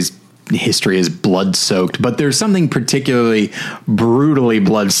country's history is blood soaked, but there's something particularly brutally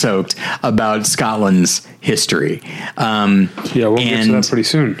blood soaked about Scotland's history. Yeah, we'll get to that pretty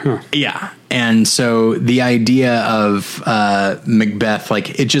soon. Huh. Yeah. And so the idea of Macbeth,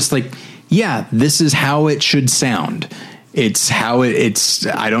 like, it just like, yeah, this is how it should sound. It's how it's,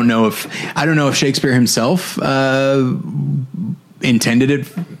 I don't know if Shakespeare himself intended it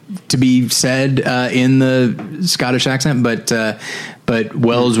to be said in the Scottish accent, but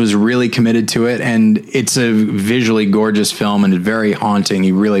Wells was really committed to it, and it's a visually gorgeous film and very haunting.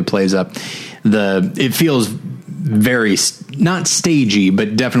 He really plays up it feels very not stagey,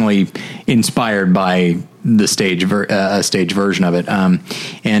 but definitely inspired by the stage version of it.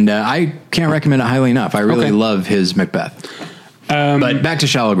 And I can't recommend it highly enough. I really love his Macbeth. But back to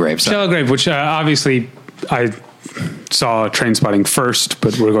Shallow Grave. So. Shallow Grave, which obviously I saw Trainspotting first,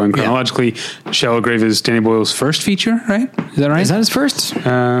 but we're going chronologically. Yeah. Shallow Grave is Danny Boyle's first feature, right? Is that right? Is that his first?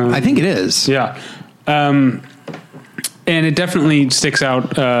 I think it is. Yeah. And it definitely sticks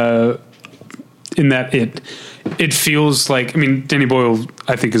out in that it feels like, I mean, Danny Boyle,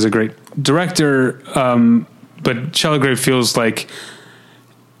 I think, is a great director, but Shallow Grave feels like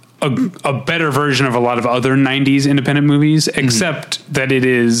a better version of a lot of other 90s independent movies, except that it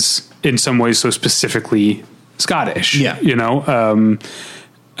is in some ways so specifically Scottish. Yeah. You know,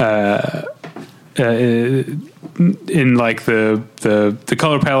 in like the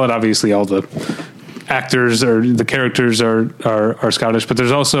color palette, obviously all the actors or the characters are Scottish, but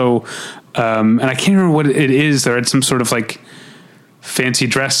there's also and I can't remember what it is. They're at some sort of like fancy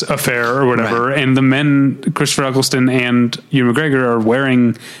dress affair or whatever, right. And the men, Christopher Eccleston and Ewan McGregor, are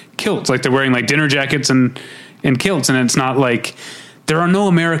wearing kilts. Like they're wearing like dinner jackets and kilts, and it's not like there are no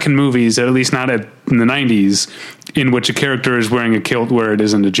American movies, at least not in the 90s, in which a character is wearing a kilt where it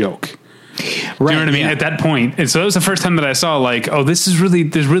isn't a joke. Right, do you know what I mean? Yeah. At that point. And so that was the first time that I saw like, oh, this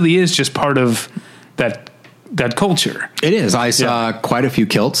really is just part of that culture. It is. I saw quite a few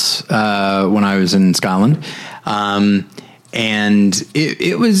kilts when I was in Scotland. And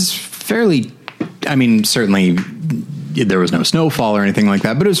it was fairly, I mean, certainly there was no snowfall or anything like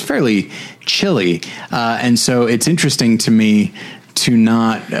that, but it was fairly chilly. And so it's interesting to me to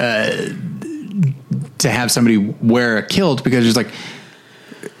not, to have somebody wear a kilt, because there's like,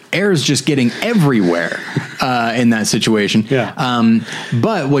 air is just getting everywhere in that situation. Yeah.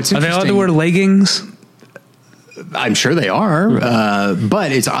 But what's interesting, are they allowed to wear leggings? I'm sure they are,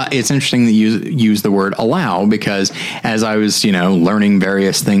 but it's interesting that you use the word allow, because as I was, learning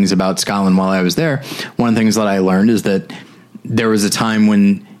various things about Scotland while I was there, one of the things that I learned is that there was a time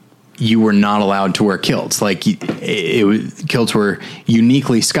when you were not allowed to wear kilts. Like kilts were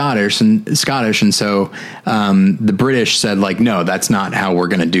uniquely Scottish, and so the British said, like, no, that's not how we're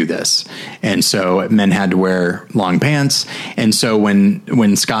going to do this. And so men had to wear long pants. And so when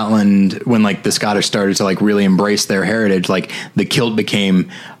the Scottish started to like really embrace their heritage, like the kilt became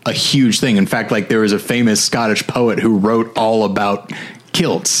a huge thing. In fact, like there was a famous Scottish poet who wrote all about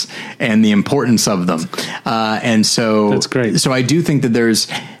kilts and the importance of them. And so that's great. So I do think that there's,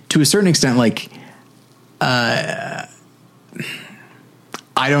 to a certain extent, like, I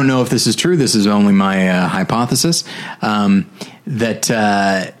don't know if this is true. This is only my hypothesis,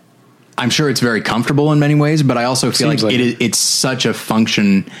 that I'm sure it's very comfortable in many ways, but I also feel like it's such a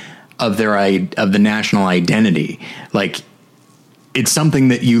function of of the national identity. Like, it's something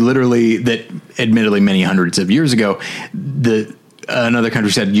that you literally, that admittedly many hundreds of years ago, another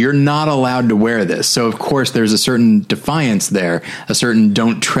country said, you're not allowed to wear this. So of course there's a certain defiance there, a certain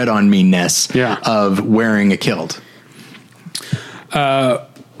don't tread on me-ness of wearing a kilt.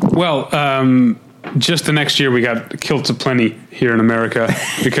 Just the next year we got kilts aplenty here in America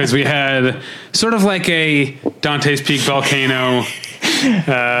because we had sort of like a Dante's Peak volcano, Deep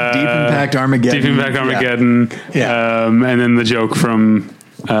Impact Armageddon. Yeah. And then the joke from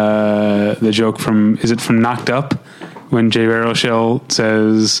is it from Knocked Up? When Jay Baruchel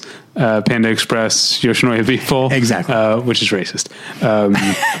says Panda Express, Yoshinoya Beeful. Exactly. Which is racist.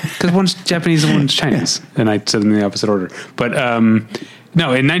 Because one's Japanese and one's Chinese. And I said them in the opposite order. But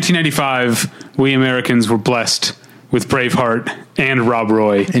no, in 1995, we Americans were blessed with Braveheart and Rob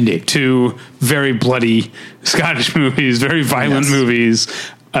Roy. Indeed. Two very bloody Scottish movies, very violent movies.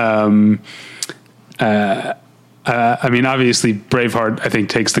 I mean, obviously, Braveheart, I think,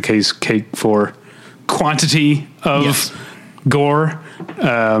 takes the cake for quantity of gore,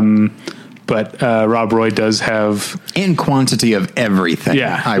 but Rob Roy does have, and quantity of everything.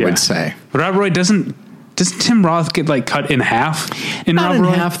 I would say. But Rob Roy doesn't Tim Roth get like cut in half in Not Rob in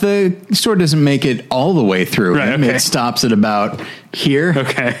Roy? half. The sword doesn't make it all the way through. Right, him. okay. It stops at about here.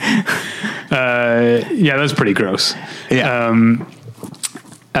 Okay. That's pretty gross. Yeah.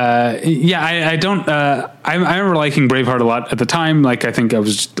 I don't. I remember liking Braveheart a lot at the time. Like, I think I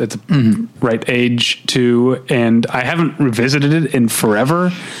was at the right age too, and I haven't revisited it in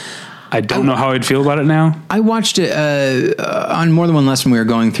forever. I don't know how I'd feel about it now. I watched it on More Than One Lesson. We were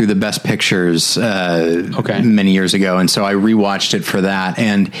going through the best pictures many years ago, and so I rewatched it for that.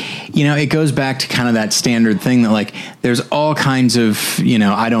 And it goes back to kind of that standard thing that, like, there's all kinds of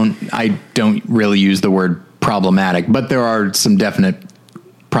I don't really use the word problematic, but there are some definite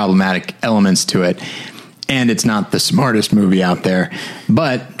problematic elements to it, and it's not the smartest movie out there,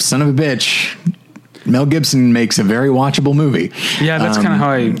 but son of a bitch, Mel Gibson makes a very watchable movie. Yeah, that's kind of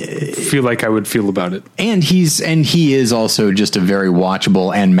how I feel like I would feel about it. And he is also just a very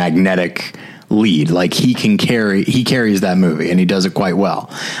watchable and magnetic lead. Like, he carries that movie, and he does it quite well.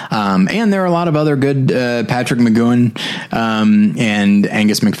 And there are a lot of other good Patrick McGoohan and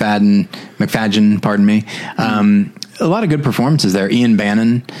Angus McFadden, pardon me. A lot of good performances there. Ian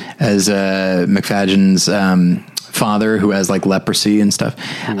Bannon as McFadden's father, who has like leprosy and stuff.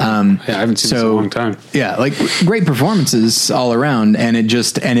 I haven't seen this in a long time. Yeah, like great performances all around, and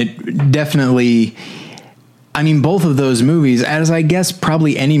it definitely. I mean, both of those movies, as I guess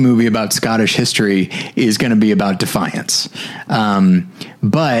probably any movie about Scottish history, is going to be about defiance.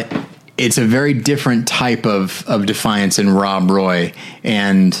 But it's a very different type of defiance in Rob Roy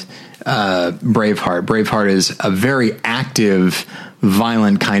and Braveheart. Braveheart is a very active,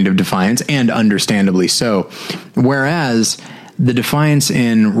 violent kind of defiance, and understandably so. Whereas the defiance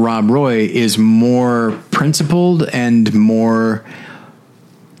in Rob Roy is more principled and more,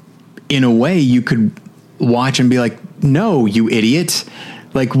 in a way, you could watch and be like, no, you idiot.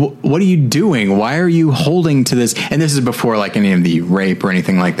 Like, what are you doing? Why are you holding to this? And this is before like any of the rape or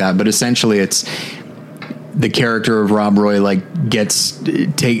anything like that. But essentially it's the character of Rob Roy, like gets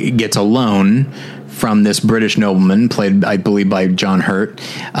a loan from this British nobleman played, I believe, by John Hurt.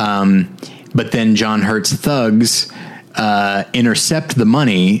 But then John Hurt's thugs intercept the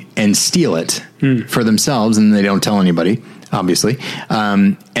money and steal it for themselves. And they don't tell anybody, obviously.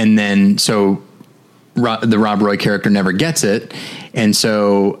 And then, so the Rob Roy character never gets it. And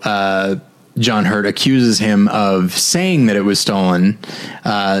so John Hurt accuses him of saying that it was stolen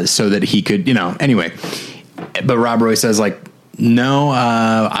so that he could, anyway. But Rob Roy says, like, no,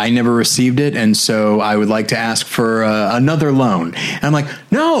 I never received it. And so I would like to ask for another loan. And I'm like,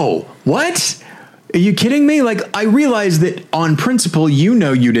 no, what? Are you kidding me? Like, I realize that on principle, you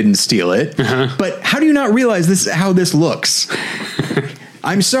didn't steal it, but how do you not realize how this looks?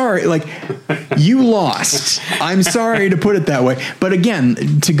 I'm sorry. Like, you lost. I'm sorry to put it that way. But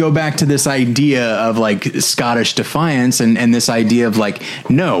again, to go back to this idea of like Scottish defiance and this idea of like,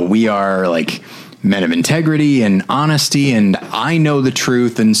 no, we are like men of integrity and honesty, and I know the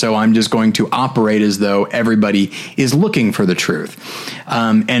truth, and so I'm just going to operate as though everybody is looking for the truth.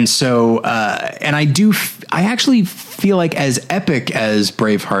 And I actually feel like, as epic as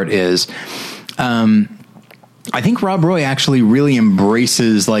Braveheart is, I think Rob Roy actually really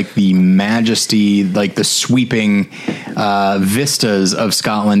embraces like the majesty, like the sweeping vistas of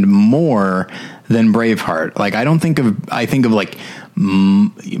Scotland more than Braveheart. Like, I think of like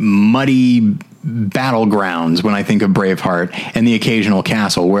muddy battlegrounds when I think of Braveheart and the occasional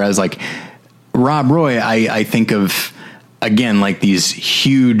castle. Whereas like Rob Roy, I think of, again, like these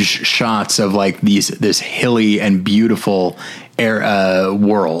huge shots of like this hilly and beautiful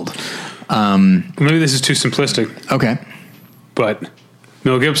world. Maybe this is too simplistic. Okay. But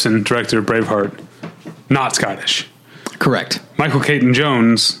Mel Gibson, director of Braveheart, not Scottish. Correct. Michael Caton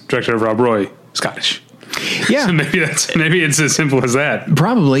Jones, director of Rob Roy, Scottish. Yeah. So maybe it's as simple as that.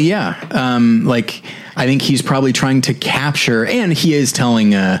 Probably, yeah. Like, I think he's probably trying to capture, and he is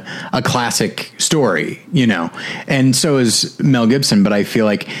telling a classic story, you know, and so is Mel Gibson. But I feel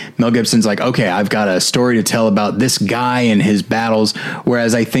like Mel Gibson's like, okay, I've got a story to tell about this guy and his battles.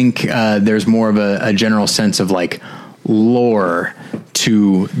 Whereas I think there's more of a general sense of like lore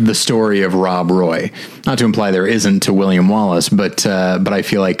to the story of Rob Roy. Not to imply there isn't to William Wallace, but I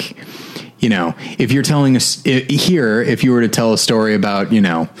feel like, you know, if you're telling us here, if you were to tell a story about, you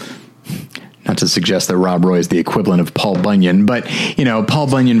know, not to suggest that Rob Roy is the equivalent of Paul Bunyan, but, you know, Paul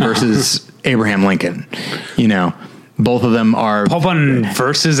Bunyan versus Abraham Lincoln, you know, both of them are Paul Bunyan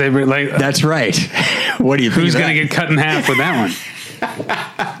versus Abraham. Like, that's right. What do you think? Who's going to get cut in half with that one?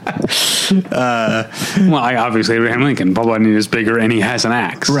 Obviously Abraham Lincoln. Paul Bunyan is bigger and he has an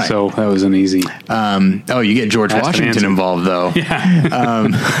axe, right? So that was an easy. You get George Washington involved, though. Yeah.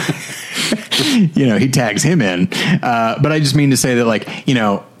 You know, he tags him in. But I just mean to say that, like, you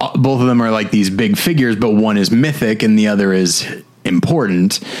know, both of them are like these big figures, but one is mythic and the other is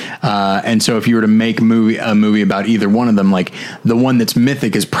important. And so if you were to make a movie about either one of them, like the one that's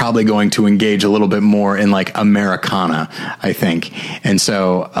mythic is probably going to engage a little bit more in like Americana, I think. And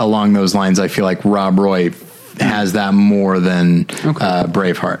so along those lines, I feel like Rob Roy has that more than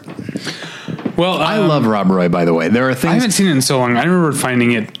Braveheart. Well, I love Rob Roy, by the way. There are things I haven't seen it in so long. I remember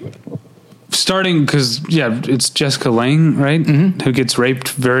finding it starting because it's Jessica Lange, right? Mm-hmm. Who gets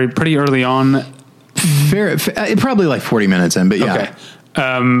raped pretty early on. Probably like 40 minutes in, but yeah. Okay.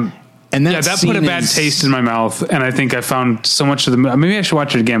 And that put a bad taste in my mouth, and I think I found so much of the maybe I should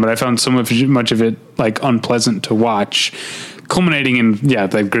watch it again, but I found so much of it like unpleasant to watch, culminating in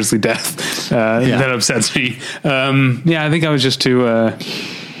that grisly death that upsets me. I think I was just too I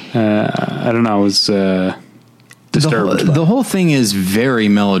don't know, I was disturbed. The whole thing is very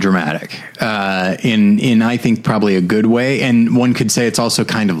melodramatic in I think probably a good way, and one could say it's also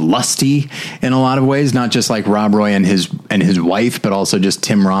kind of lusty in a lot of ways, not just like Rob Roy and his wife, but also just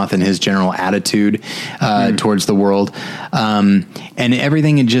Tim Roth and his general attitude towards the world, and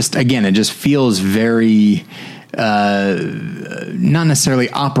everything. It just feels very not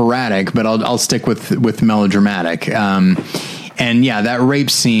necessarily operatic, but I'll stick with melodramatic. And that rape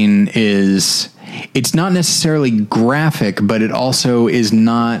scene it's not necessarily graphic, but it also is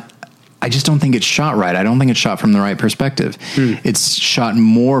not, I just don't think it's shot right. I don't think it's shot from the right perspective. It's shot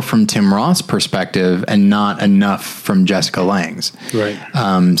more from Tim Roth's perspective and not enough from Jessica Lange's. Right.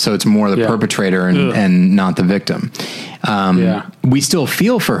 So it's more the perpetrator and not the victim. We still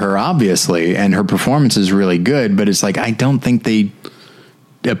feel for her, obviously, and her performance is really good, but it's like, I don't think they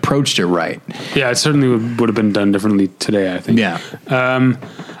approached it right. Yeah, it certainly would have been done differently today, I think. Yeah.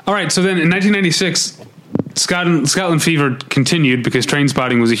 All right, so then in 1996, Scotland Fever continued because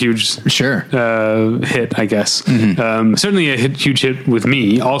Trainspotting was a huge hit, I guess. Mm-hmm. Certainly a huge hit with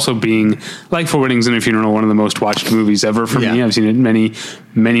me, also being, like Four Weddings and a Funeral, one of the most watched movies ever for me. I've seen it many,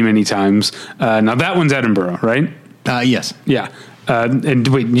 many, many times. Now that one's Edinburgh, right? Yes. Yeah. And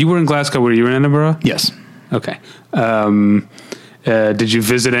wait, you were in Glasgow. Were you in Edinburgh? Yes. Okay. Did you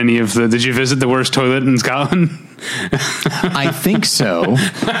visit the worst toilet in Scotland? I think so.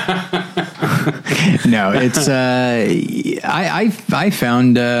 No, it's I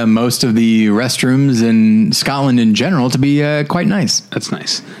found most of the restrooms in Scotland in general to be quite nice. That's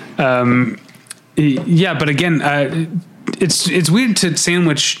nice. But again, it's weird to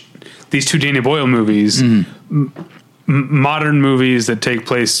sandwich these two Danny Boyle movies, modern movies that take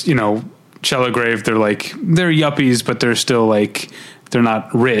place, Shallow Grave. They're yuppies, but they're still they're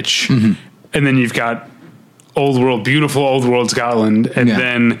not rich. Mm-hmm. And then you've got beautiful old world Scotland, and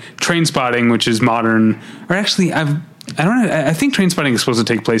then Trainspotting, which is modern. Or actually, I think Trainspotting is supposed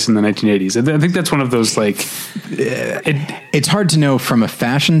to take place in the 1980s. I think that's one of those it's hard to know from a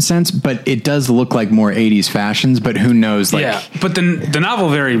fashion sense, but it does look like more 80s fashions, but who knows? But the novel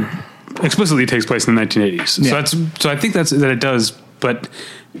very explicitly takes place in the 1980s. Yeah. So I think that it does, but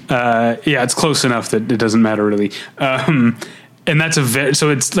it's close enough that it doesn't matter really. And that's so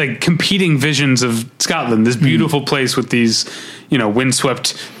it's like competing visions of Scotland, this beautiful place with these,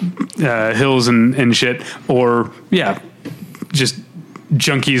 windswept hills and shit, or just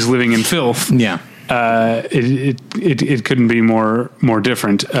junkies living in filth. Yeah. It couldn't be more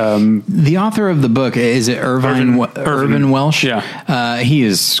different. The author of the book, is it Irvin Welsh? Yeah. He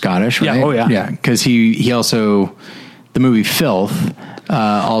is Scottish, right? Yeah. Oh yeah. Yeah. Cause he also, the movie Filth,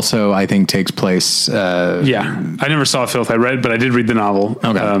 also I think takes place. I never saw Filth. But I did read the novel.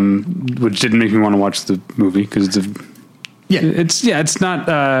 Okay. Which didn't make me want to watch the movie because it's not,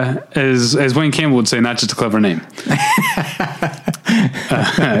 as Wayne Campbell would say, not just a clever name.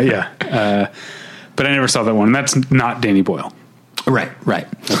 But I never saw that one. And that's not Danny Boyle. Right.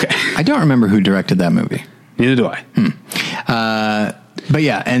 Okay. I don't remember who directed that movie. Neither do I. But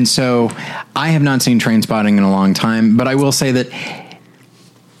yeah, and so I have not seen Trainspotting in a long time, but I will say that,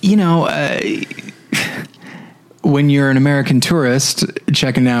 when you're an American tourist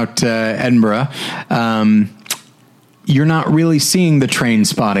checking out Edinburgh, you're not really seeing the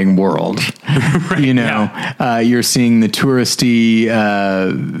Trainspotting world. Right, you're seeing the touristy,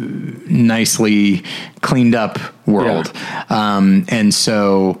 nicely cleaned up world. Yeah. And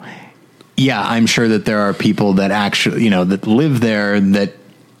so, I'm sure that there are people that actually, that live there that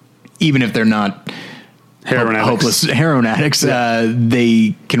even if they're not hopeless heroin addicts,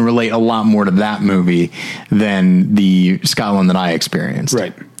 they can relate a lot more to that movie than the Scotland that I experienced.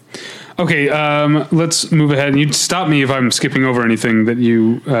 Right. Okay, let's move ahead. And you stop me if I'm skipping over anything that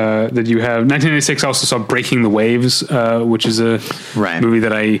you have. 1996 also saw Breaking the Waves, which is a movie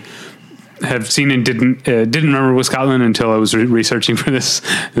that I have seen and didn't remember was Scotland until I was researching for this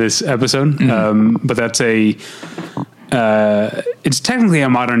episode. Mm-hmm. But that's it's technically a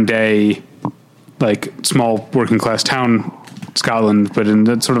modern day, like small working class town Scotland, but in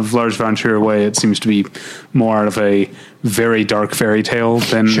that sort of Lars von Trier way, it seems to be more out of a very dark fairy tale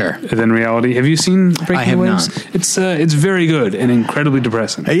than reality. Have you seen Breaking I have the Waves? Not. It's very good and incredibly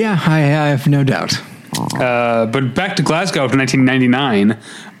depressing. I have no doubt. But back to Glasgow to 1999.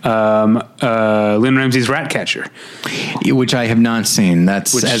 Lynn Ramsey's Ratcatcher, which I have not seen.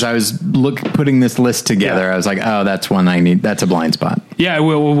 As I was putting this list together, I was like, oh, that's one I need. That's a blind spot. Yeah.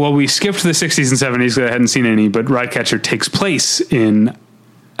 Well, we skipped the 60s and 70s because I hadn't seen any, but Ratcatcher takes place in,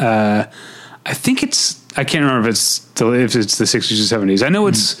 I think I can't remember if it's the 60s or 70s. I know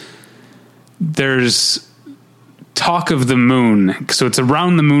there's talk of the moon. So it's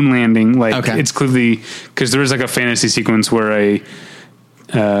around the moon landing. It's clearly, because there is like a fantasy sequence where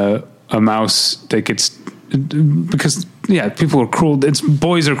a mouse that gets, because people are cruel.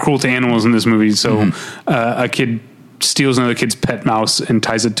 Boys are cruel to animals in this movie. So a kid steals another kid's pet mouse and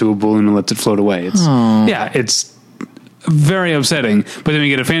ties it to a balloon and lets it float away. It's very upsetting. But then we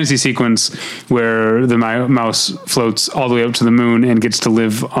get a fantasy sequence where the mouse floats all the way up to the moon and gets to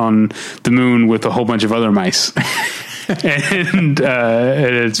live on the moon with a whole bunch of other mice. and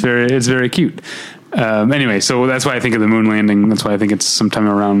it's very cute. Anyway, so that's why I think of the moon landing. That's why I think it's sometime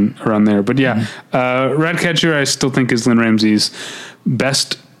around there. But Ratcatcher, I still think is Lynn Ramsey's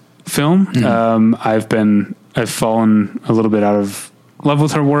best film. I've fallen a little bit out of love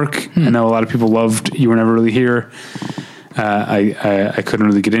with her work. I know a lot of people loved You Were Never Really Here. I couldn't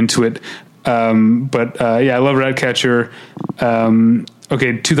really get into it. But I love Ratcatcher.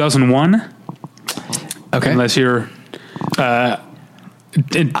 2001. Okay. Unless you're, I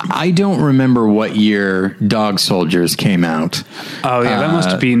don't remember what year Dog Soldiers came out. Oh yeah, that must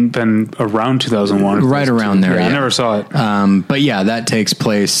have been around 2001. Right around there. Yeah, I never saw it. But that takes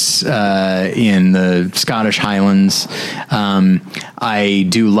place in the Scottish Highlands. I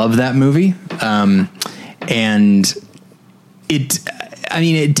do love that movie, and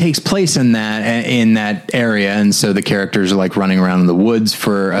it takes place in that area, and so the characters are like running around in the woods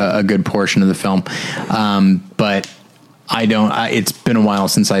for a good portion of the film. But it's been a while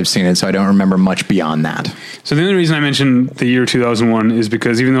since I've seen it, so I don't remember much beyond that. So the only reason I mentioned the year 2001 is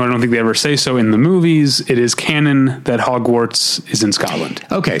because even though I don't think they ever say so in the movies, it is canon that Hogwarts is in Scotland.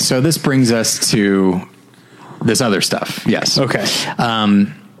 Okay, so this brings us to this other stuff. Yes. Okay.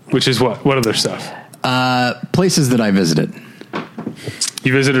 Which is what? What other stuff? Places that I visited.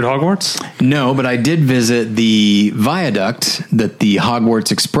 You visited Hogwarts? No, but I did visit the viaduct that the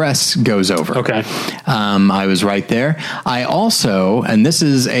Hogwarts Express goes over. Okay. I was right there. I also, and this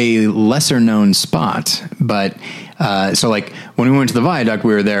is a lesser known spot, but so like when we went to the viaduct,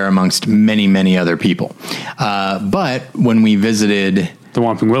 we were there amongst many, many other people. But when we visited The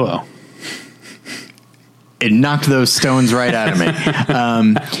Whomping Willow. it knocked those stones right out of me.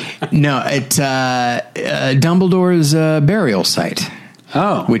 No, Dumbledore's burial site.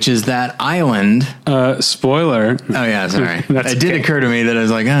 Oh. Which is that island. Spoiler. Oh, yeah, sorry. That's it did okay. occur to me that I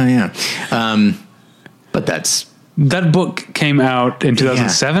was like, oh, yeah. But that's... That book came out in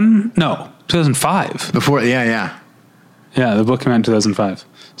 2007? No, 2005. Before, yeah. Yeah, the book came out in 2005.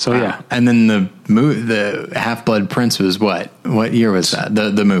 So, yeah. And then the Half-Blood Prince was what? What year was that?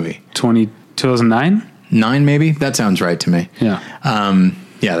 The movie? 2009? 9, maybe? That sounds right to me. Yeah.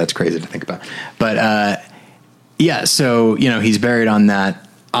 Yeah, that's crazy to think about. But, yeah, so, he's buried on that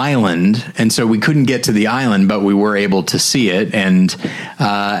island, and so we couldn't get to the island, but we were able to see it, and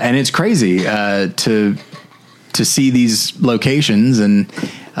it's crazy to see these locations, and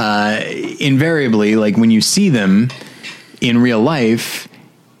invariably, like when you see them in real life,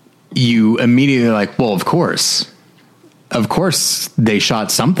 you immediately are like, well, of course they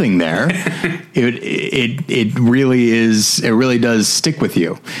shot something there. It really does stick with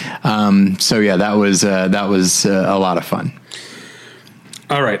you. So yeah, that was a lot of fun.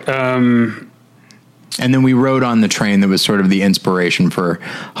 All right. And then we rode on the train that was sort of the inspiration for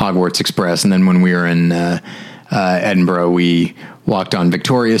Hogwarts Express. And then when we were in Edinburgh, we walked on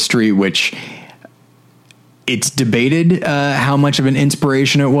Victoria Street, which it's debated how much of an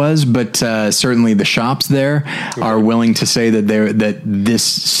inspiration it was, but certainly the shops there are willing to say that this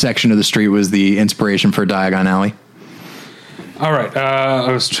section of the street was the inspiration for Diagon Alley. All right.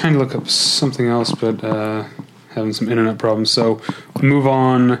 I was trying to look up something else, but having some internet problems. So move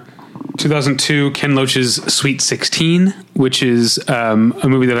on. 2002, Ken Loach's Sweet 16, which is a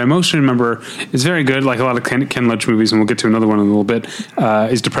movie that I mostly remember is very good. Like a lot of Ken Loach movies, and we'll get to another one in a little bit,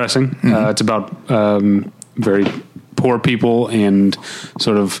 is depressing. Mm-hmm. It's about very poor people and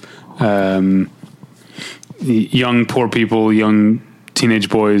sort of young poor people, young teenage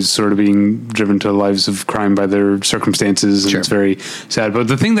boys sort of being driven to lives of crime by their circumstances, and It's very sad. But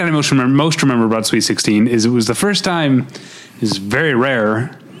the thing that I most remember about Sweet 16 is it was the first time, is very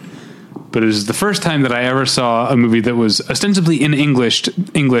rare, but it was the first time that I ever saw a movie that was ostensibly in English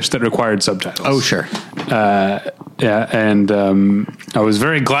that required subtitles. Oh, sure. Yeah, and I was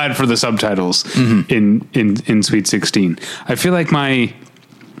very glad for the subtitles in Sweet 16. I feel like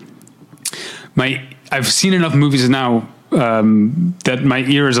I've seen enough movies now that my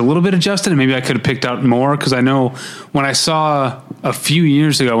ear is a little bit adjusted, and maybe I could have picked out more, because I know when I saw a few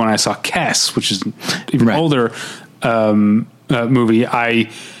years ago when I saw Kes, which is even older movie, I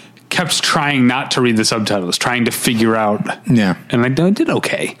kept trying not to read the subtitles, trying to figure out. Yeah. And I did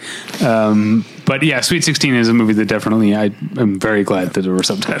okay. But yeah, Sweet 16 is a movie that definitely I'm very glad that there were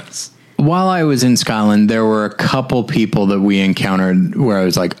subtitles. While I was in Scotland, there were a couple people that we encountered where I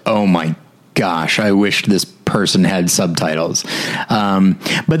was like, oh my gosh, I wish this person had subtitles.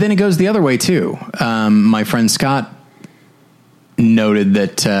 But then it goes the other way too. My friend Scott noted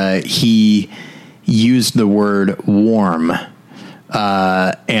that he used the word warm,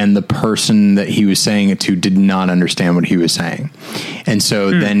 and the person that he was saying it to did not understand what he was saying. And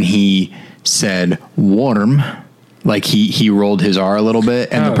so then he said warm, like he rolled his R a little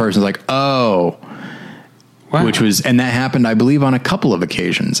bit, and the person's like, oh, wow. Which was, and that happened, I believe, on a couple of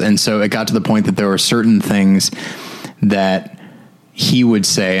occasions. And so it got to the point that there were certain things that he would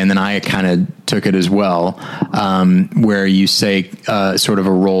say, and then I kind of took it as well, where you say sort of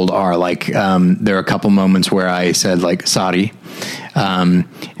a rolled R. Like there are a couple moments where I said like sorry, and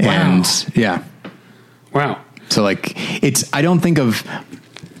yeah, wow. So like I don't think of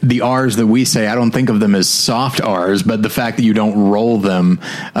the R's that we say, I don't think of them as soft R's, but the fact that you don't roll them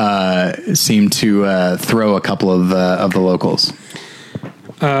seemed to throw a couple of the locals.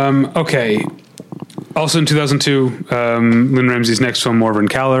 Okay. Also in 2002, Lynn Ramsey's next film, Morven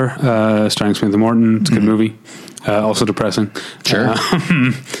Caller, starring Samantha Morton. It's a good movie. Also depressing. Sure.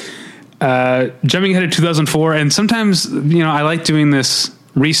 Jumping ahead to 2004, and sometimes, I like doing this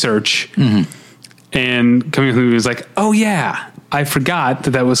research and coming up with movies like, oh yeah, I forgot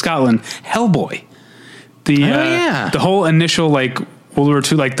that was Scotland. Hellboy. The whole initial like World War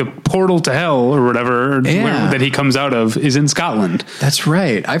II, like the portal to hell or whatever that he comes out of is in Scotland. That's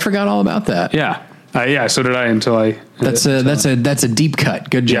right. I forgot all about that. Yeah. So did I until I. That's a deep cut.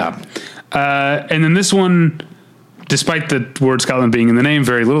 Good job. And then this one despite the word Scotland being in the name,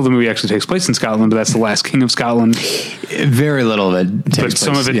 very little of the movie actually takes place in Scotland, but that's the last king of Scotland. Very little of it takes But place.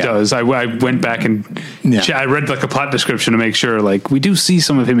 some of it does. I went back and I read like a plot description to make sure, like, we do see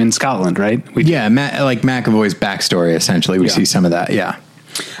some of him in Scotland, right? Like McAvoy's backstory, essentially. We see some of that,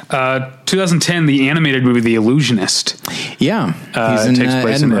 2010, the animated movie The Illusionist. Yeah. It takes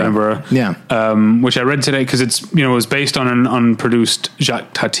place in Edinburgh. Yeah. Which I read today because it's, it was based on an unproduced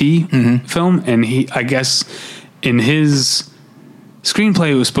Jacques Tati film. And I guess in his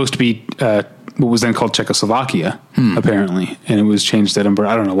screenplay, it was supposed to be what was then called Czechoslovakia, apparently. And it was changed to Edinburgh.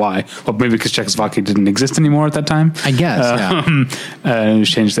 I don't know why. Well, maybe because Czechoslovakia didn't exist anymore at that time. I guess, and it was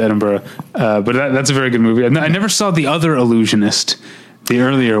changed to Edinburgh. But that's a very good movie. I never saw The Other Illusionist, the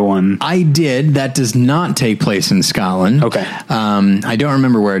earlier one. I did. That does not take place in Scotland. Okay. I don't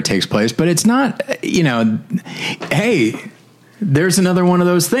remember where it takes place, but it's not, hey, there's another one of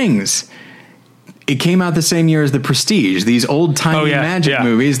those things. It came out the same year as The Prestige. These old-timey magic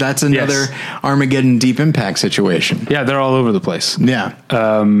movies, that's another Armageddon Deep Impact situation. Yeah, they're all over the place. Yeah.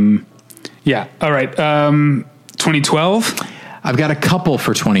 All right. 2012? I've got a couple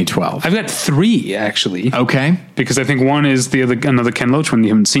for 2012. I've got 3, actually. Okay. Because I think one is another Ken Loach one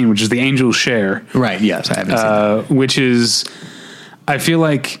you haven't seen, which is The Angel's Share. Right, yes, I haven't seen that. Which is, I feel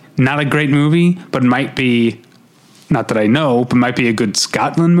like, not a great movie, but might be, not that I know, but might be a good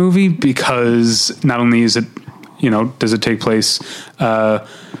Scotland movie, because not only is it, does it take place,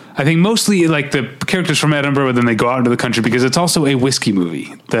 I think mostly like the characters from Edinburgh, but then they go out into the country, because it's also a whiskey movie.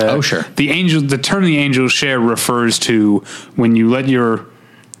 Sure. The term The Angel's Share refers to when you let your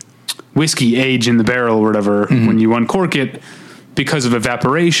whiskey age in the barrel or whatever, when you uncork it, because of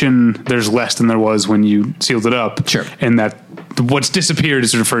evaporation, there's less than there was when you sealed it up. Sure. And that what's disappeared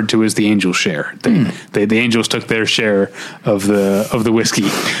is referred to as the angel's share. The angels took their share of the whiskey.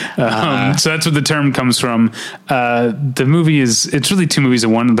 So that's what the term comes from. The movie it's really 2 movies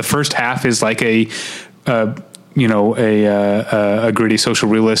in one. The first half is like a gritty social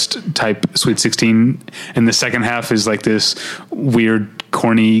realist type Sweet 16, and the second half is like this weird,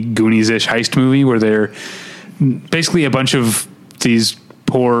 corny Goonies-ish heist movie where they're basically a bunch of these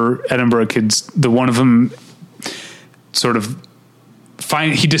poor Edinburgh kids. The one of them sort of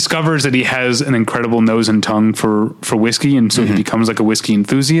he discovers that he has an incredible nose and tongue for whiskey, and so he becomes like a whiskey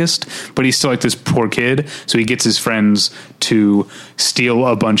enthusiast, but he's still like this poor kid, so he gets his friends to steal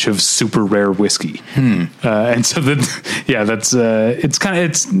a bunch of super rare whiskey. And so it's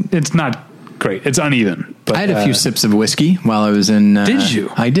not great. It's uneven. But, I had a few sips of whiskey while I was in... did you?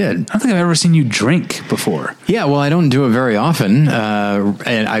 I did. I don't think I've ever seen you drink before. Yeah, well, I don't do it very often.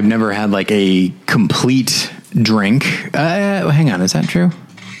 And I've never had like a complete drink. Hang on, is that true?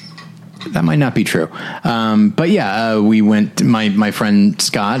 That might not be true. But yeah, we went, my friend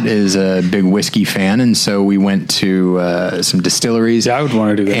Scott is a big whiskey fan. And so we went to some distilleries. Yeah, I would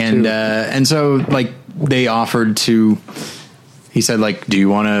want to do that too. And so like they offered to... He said, like, do you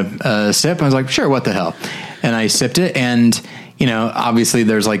want to sip? I was like, sure, what the hell? And I sipped it, and, obviously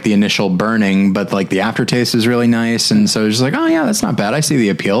there's, like, the initial burning, but, like, the aftertaste is really nice, and so it's just like, oh, yeah, that's not bad. I see the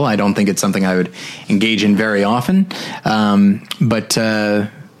appeal. I don't think it's something I would engage in very often. But yeah,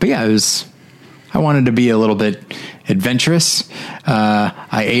 I wanted to be a little bit adventurous.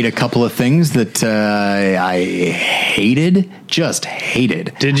 I ate a couple of things that I just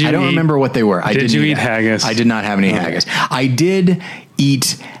hated. Did you? I don't remember what they were. Did you eat haggis? I did not have any haggis. I did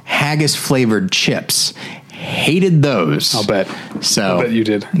eat haggis flavored chips. Hated those. I'll bet. So I'll bet you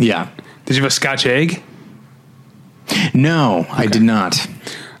did. Yeah. Did you have a Scotch egg? No, okay. I did not.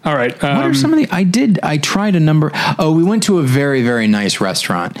 All right. What are some of the... I tried a number... Oh, we went to a very, very nice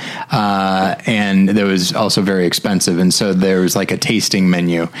restaurant. And that was also very expensive. And so there was like a tasting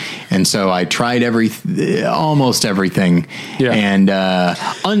menu. And so I tried almost everything. Yeah. And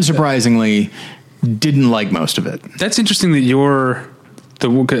unsurprisingly, didn't like most of it. That's interesting that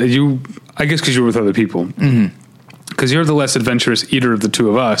I guess because you were with other people. Mm-hmm. Because you're the less adventurous eater of the two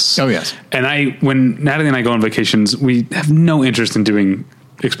of us. Oh, yes. And when Natalie and I go on vacations, we have no interest in doing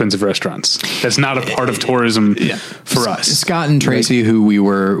expensive restaurants. That's not a part of tourism for us. Scott and Tracy, who we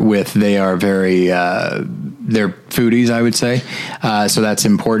were with, they are very, they're foodies, I would say. So that's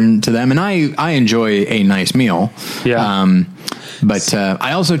important to them. And I enjoy a nice meal. Yeah. But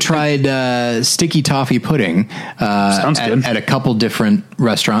I also tried sticky toffee pudding at a couple different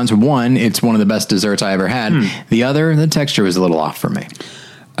restaurants. One, it's one of the best desserts I ever had. The other, the texture was a little off for me.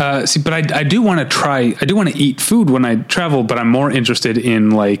 But I do want to try. I do want to eat food when I travel, but I'm more interested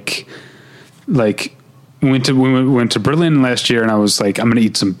in like we went to Berlin last year, and I was like, I'm going to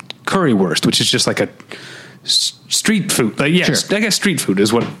eat some currywurst, which is just like a street food. Like, yeah, Sure. I guess street food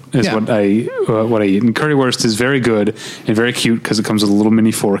is what Yeah. what I eat. And currywurst is very good and very cute because it comes with a little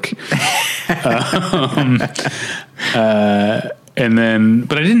mini fork. And then,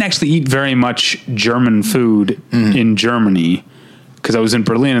 but I didn't actually eat very much German food in Germany because I was in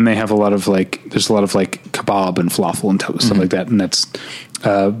Berlin and they have a lot of like, there's a lot of like kebab and falafel and stuff like that. And that's,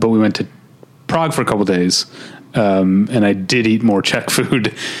 but we went to Prague for a couple days. And I did eat more Czech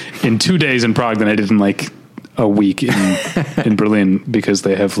food in 2 days in Prague than I did in like a week in Berlin because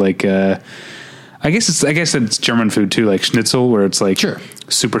they have like, I guess it's German food too, like schnitzel, where it's like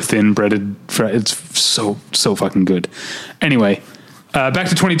super thin breaded. It's so fucking good. Anyway, back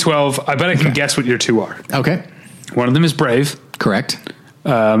to 2012. I bet I can guess what your two are. Okay. One of them is Brave. Correct.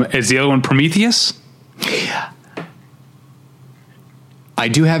 Is the other one Prometheus? I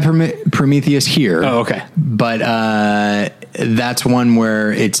do have Prometheus here. Oh, okay. But that's one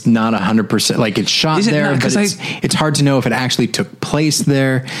where it's not 100%. Like it's shot there, but it's hard to know if it actually took place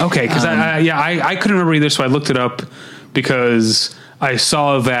there. Okay, because I couldn't remember either, so I looked it up because I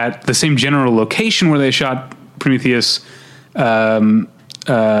saw that the same general location where they shot Prometheus, Snow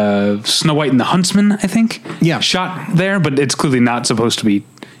White and the Huntsman, I think, shot there, but it's clearly not supposed to be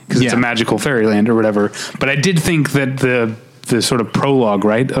because it's a magical fairyland or whatever. But I did think that the sort of prologue,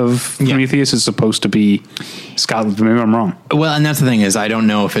 right, of Prometheus is supposed to be Scotland. Maybe I'm wrong. Well, and that's the thing is I don't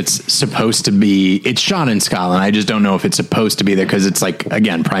know if it's supposed to be, it's shot in Scotland. I just don't know if it's supposed to be there because it's like,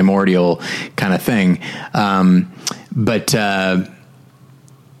 again, primordial kind of thing. But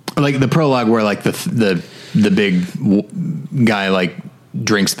like the prologue where like the big guy like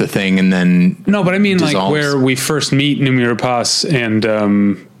drinks the thing and then no, but I mean dissolves. like where we first meet Noomi Rapace and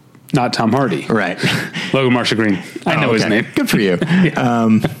not Tom Hardy. Right. Logan Marshall Green. I know his name. Good for you.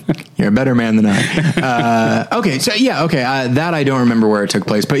 You're a better man than I. Okay. So yeah. Okay. That I don't remember where it took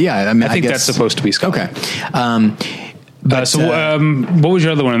place, but yeah, I mean, I think that's supposed to be Scotland. Okay. But what was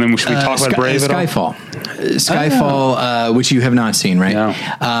your other one? And then should we talk about Brave at all? Skyfall, which you have not seen, right? No.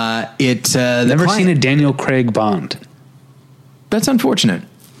 Never seen a Daniel Craig Bond. That's unfortunate.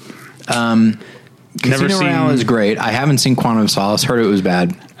 Casino Royale is great. I haven't seen Quantum of Solace. Heard it was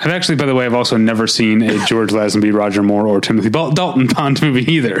bad. I've actually, by the way, I've also never seen a George Lazenby, Roger Moore, or Timothy Dalton Bond movie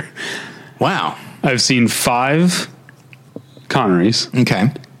either. Wow. I've seen 5 Connerys.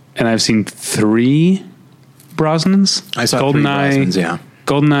 Okay. And I've seen 3 Brosnans. I saw 3 Brosnans, yeah.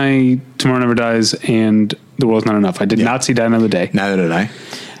 GoldenEye, Tomorrow Never Dies, and The World's Not Enough. I did not see Die Another Day. Neither did I.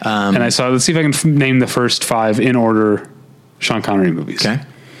 And I saw, let's see if I can name the first 5 in order Sean Connery movies. Okay.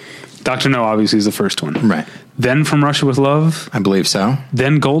 Dr. No obviously is the first one. Right. Then From Russia with Love. I believe so.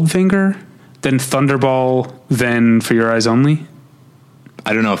 Then Goldfinger. Then Thunderball. Then For Your Eyes Only.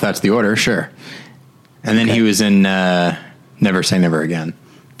 I don't know if that's the order. Sure. And then he was in Never Say Never Again.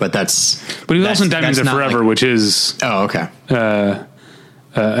 But that's... But he was also in Diamonds Are Forever, which is... Oh, okay.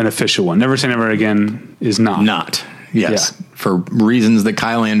 An official one. Never Say Never Again is not. Not. Yes. Yeah. For reasons that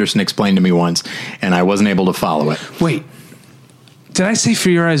Kyle Anderson explained to me once, and I wasn't able to follow it. Wait. Did I say For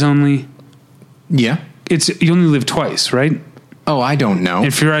Your Eyes Only? Yeah. It's You Only Live Twice, right? Oh, I don't know.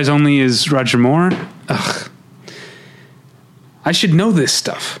 And For Your Eyes Only is Roger Moore? Ugh. I should know this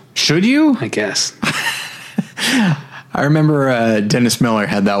stuff. Should you? I guess. I remember Dennis Miller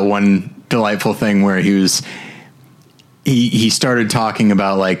had that one delightful thing where he started talking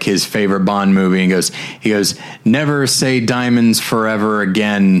about like his favorite Bond movie and he goes, never say diamonds forever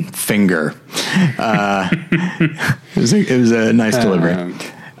again, finger. It was a nice delivery.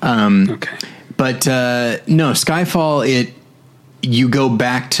 Okay. But no, Skyfall, you go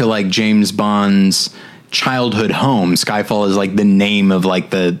back to like James Bond's childhood home. Skyfall is like the name of like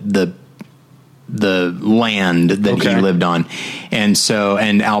the land that he lived on.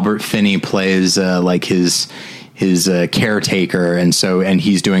 And Albert Finney plays like his caretaker, and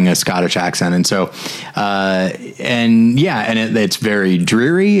he's doing a Scottish accent, and it's very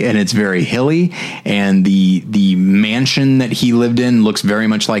dreary and it's very hilly, and the mansion that he lived in looks very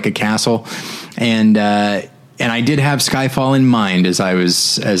much like a castle, and I did have Skyfall in mind as I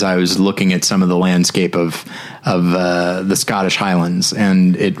was looking at some of the landscape of the Scottish Highlands,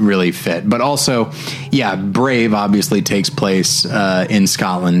 and it really fit. But also, Brave obviously takes place in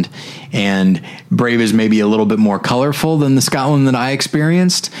Scotland, and Brave is maybe a little bit more colorful than the Scotland that I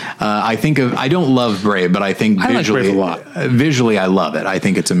experienced. I don't love Brave, but I think visually, I like Brave a lot. Visually, I love it. I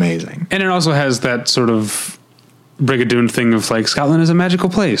think it's amazing, and it also has that sort of Brigadoon thing of like Scotland is a magical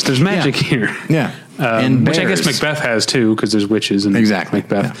place. There's magic here. Yeah. And which I guess Macbeth has too, because there's witches and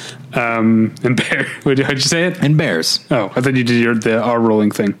Macbeth. Yeah. And bear. How'd you say it? And bears. Oh, I thought you did the R rolling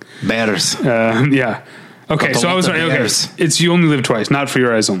thing. Bears. Yeah. Okay, so I was right. Okay, it's You Only Live Twice, not For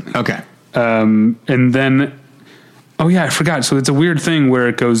Your Eyes Only. Okay. And then, oh yeah, I forgot. So it's a weird thing where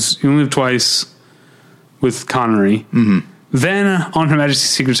it goes, You Only Live Twice with Connery. Mm-hmm. Then On Her Majesty's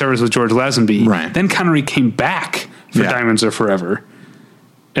Secret Service with George Lazenby. Right. Then Connery came back for Diamonds Are Forever.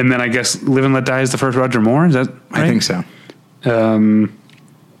 And then I guess Live and Let Die is the first Roger Moore. Is that right? I think so. And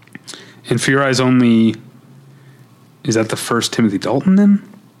For Your Eyes Only, is that the first Timothy Dalton then?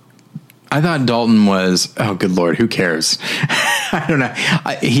 I thought Dalton was, oh, good Lord, who cares? I don't know.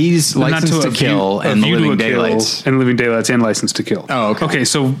 He's Licensed to Kill and The Living Daylights. And Living Daylights and Licensed to Kill. Oh, okay. Okay,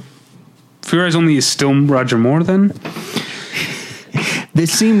 so For Your Eyes Only is still Roger Moore then?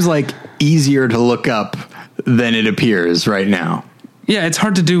 This seems like easier to look up than it appears right now. Yeah, it's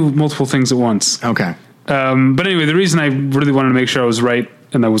hard to do multiple things at once. Okay. But anyway, the reason I really wanted to make sure I was right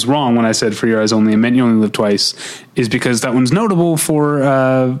and I was wrong when I said For Your Eyes Only and meant You Only Live Twice is because that one's notable for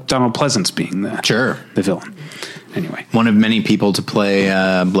Donald Pleasance being the villain. Anyway. One of many people to play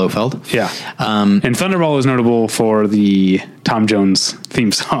Blofeld. Yeah. And Thunderball is notable for the Tom Jones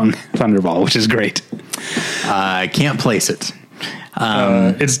theme song, Thunderball, which is great. I can't place it.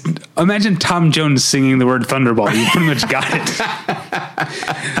 It's imagine Tom Jones singing the word Thunderball. You pretty much got it.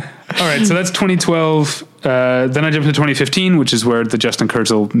 All right, so that's 2012. Then I jumped to 2015, which is where the Justin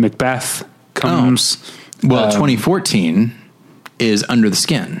Kurzel Macbeth comes. Well, 2014 is Under the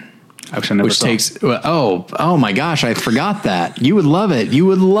Skin. Which I never saw. Takes oh my gosh, I forgot that. You would love it. You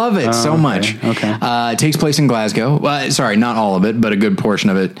would love it so much. Okay. It takes place in Glasgow. Sorry, not all of it, but a good portion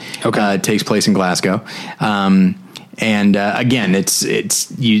of it. Takes place in Glasgow. And again,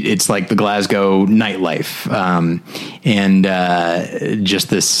 it's like the Glasgow nightlife, and just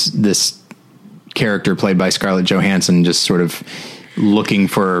this character played by Scarlett Johansson, just sort of looking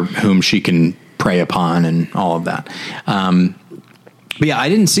for whom she can prey upon, and all of that. But yeah, I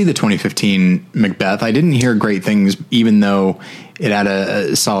didn't see the 2015 Macbeth. I didn't hear great things, even though it had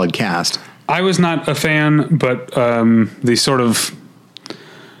a solid cast. I was not a fan, but the sort of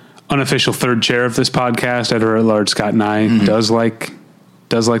unofficial third chair of this podcast, Editor-at-Large Scott Nye, does like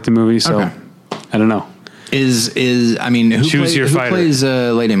the movie. So I don't know. Who plays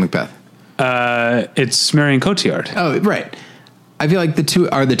Lady Macbeth? It's Marion Cotillard. Oh, right. I feel like the two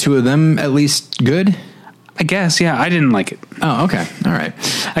of them at least good. I guess, yeah. I didn't like it. Oh, okay. All right.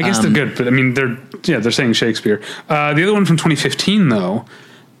 I guess they're good, but I mean, they're saying Shakespeare. The other one from 2015, though,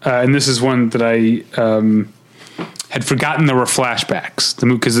 and this is one that I had forgotten there were flashbacks.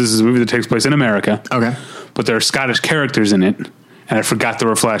 Because this is a movie that takes place in America. Okay. But there are Scottish characters in it, and I forgot there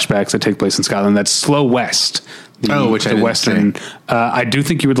were flashbacks that take place in Scotland. That's Slow West. Which I didn't Western. I do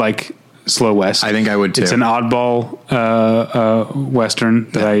think you would like Slow West. I think I would too. It's an oddball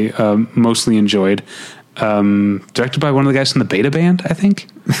Western that I mostly enjoyed. Directed by one of the guys from the Beta Band, I think,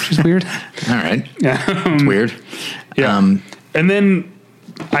 which is weird. All right. It's weird. Yeah. And then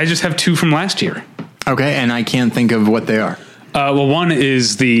I just have two from last year. Okay. And I can't think of what they are. Well, one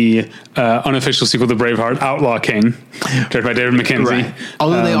is the unofficial sequel to Braveheart, Outlaw King, directed by David Mackenzie. Right.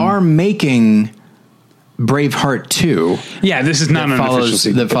 Although they are making Braveheart 2. Yeah, this is not an unofficial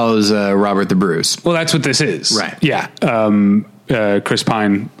sequel. That follows Robert the Bruce. Well, that's what this is. Right. Yeah. Chris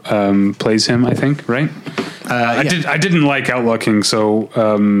Pine plays him, I think, right? I didn't like Outlaw King, so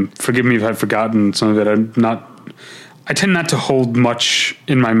forgive me if I've forgotten some of it. I tend not to hold much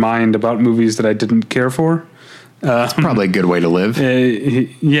in my mind about movies that I didn't care for. It's probably a good way to live.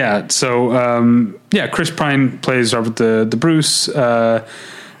 Yeah. So Chris Pine plays Robert the Bruce.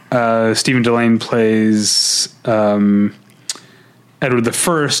 Stephen Delane plays Edward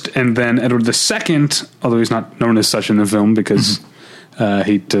the I, and then Edward II, although he's not known as such in the film because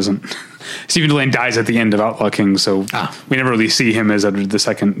he doesn't. Stephen Delane dies at the end of Outlaw King, so we never really see him as Edward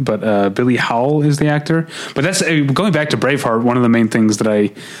II. But Billy Howell is the actor. But that's going back to Braveheart. One of the main things that I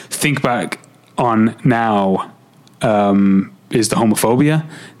think back on now is the homophobia,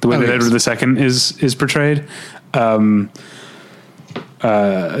 the way that Edward II is portrayed.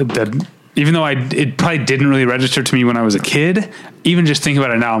 That even though it probably didn't really register to me when I was a kid, even just thinking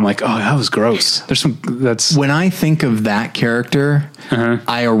about it now, I'm like, oh, that was gross. When I think of that character,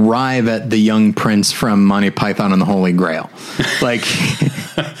 I arrive at the young prince from Monty Python and the Holy Grail. Like,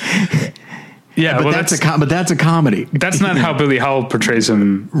 yeah, but that's a comedy. That's not how Billy Howell portrays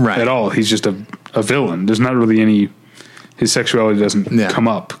him at all. He's just a villain. There's not really his sexuality doesn't come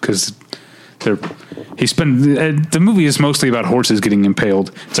up because the movie is mostly about horses getting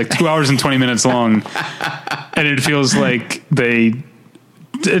impaled. It's like 2 hours and 20 minutes long, and it feels like they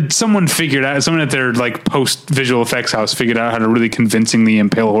someone at their like post visual effects house figured out how to really convincingly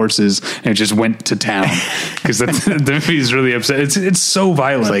impale horses and just went to town because the movie is really upset. It's so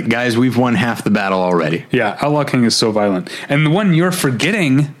violent. It's like, guys, we've won half the battle already. Yeah, Outlaw King is so violent. And the one you're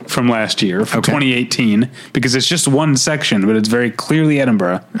forgetting from last year, from 2018, because it's just one section, but it's very clearly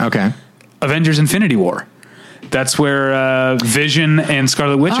Edinburgh. Okay. Avengers Infinity War. That's where Vision and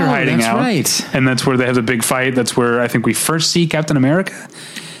Scarlet Witch are hiding out. Right. And that's where they have the big fight. That's where I think we first see Captain America.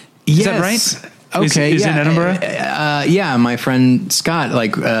 Is that right? Okay. Is it Edinburgh? Yeah, my friend Scott,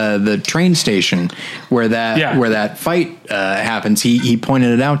 like the train station where that fight happens, he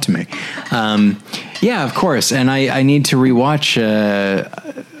pointed it out to me. Yeah, of course. And I need to rewatch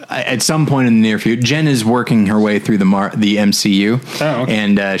at some point in the near future. Jen is working her way through the MCU,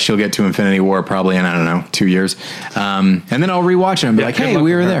 and she'll get to Infinity War probably in, I don't know, 2 years. And then I'll rewatch it and be like, hey,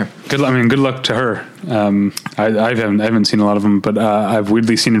 we were there. Good luck to her. I haven't seen a lot of them, but I've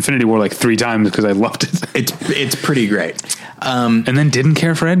weirdly seen Infinity War like 3 times because I loved it. It's pretty great. And then didn't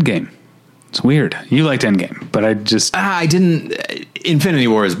care for Endgame. It's weird. You liked Endgame, but I just... I didn't... Infinity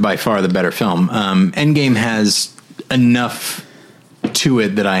War is by far the better film. Endgame has enough to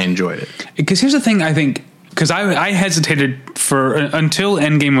it that I enjoyed it. Because here's the thing, I think... Because I hesitated until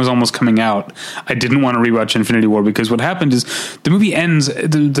Endgame was almost coming out. I didn't want to rewatch Infinity War because what happened is the movie ends...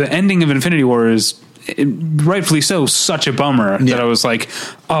 The ending of Infinity War is... rightfully so, such a bummer that I was like,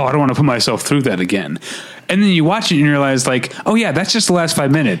 oh, I don't want to put myself through that again. And then you watch it and you realize like, oh yeah, that's just the last 5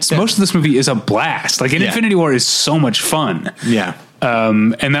 minutes. Most of this movie is a blast. Like Infinity War is so much fun. Yeah.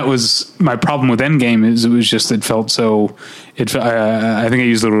 And that was my problem with Endgame is it was just, it felt so, I think I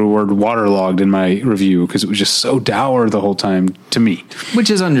used the word waterlogged in my review because it was just so dour the whole time to me. Which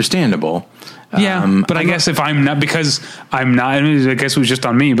is understandable. Yeah. But I guess if I'm not, I guess it was just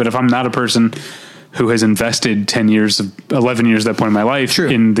on me, but if I'm not a person who has invested 11 years at that point in my life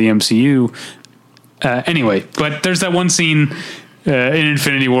in the MCU. Anyway, but there's that one scene in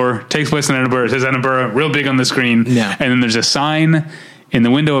Infinity War, takes place in Edinburgh. It says Edinburgh real big on the screen. Yeah. And then there's a sign in the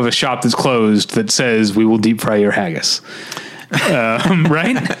window of a shop that's closed that says, "We will deep fry your haggis."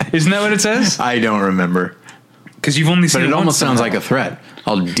 Right? Isn't that what it says? I don't remember. Because you've only seen it. But it almost sounds like a threat.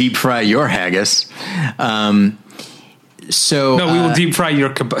 I'll deep fry your haggis. No, we will deep fry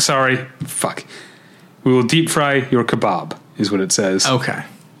your kebab. We will deep fry your kebab is what it says. Okay.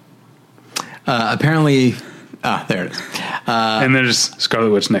 Apparently, there it is. And there's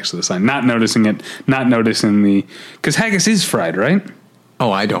Scarlet Witch next to the sign. Not noticing it. Not noticing because haggis is fried, right?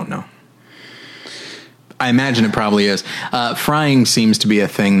 Oh, I don't know. I imagine it probably is. Frying seems to be a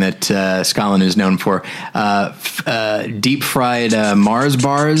thing that Scotland is known for. Deep fried Mars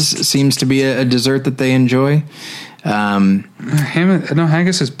bars seems to be a dessert that they enjoy. No,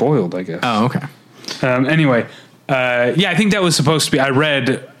 haggis is boiled, I guess. Oh, okay. Anyway, I think that was supposed to be. I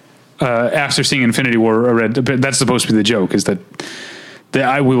read after seeing Infinity War. That's supposed to be the joke. Is that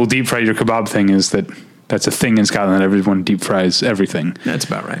we will deep fry your kebab thing? That's a thing in Scotland that everyone deep fries everything. That's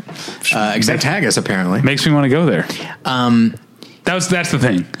about right. Except haggis, apparently. Makes me want to go there. That's the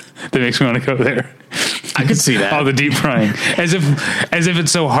thing that makes me want to go there. I could see that. All the deep frying, as if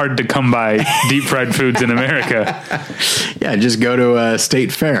it's so hard to come by deep fried foods in America. Yeah, just go to a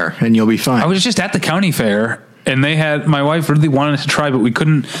state fair and you'll be fine. I was just at the county fair and my wife really wanted to try, but we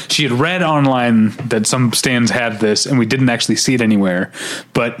couldn't. She had read online that some stands had this and we didn't actually see it anywhere.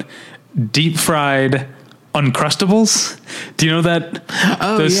 But deep fried Uncrustables, do you know that?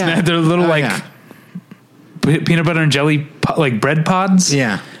 Oh, yeah. They're little peanut butter and jelly like bread pods.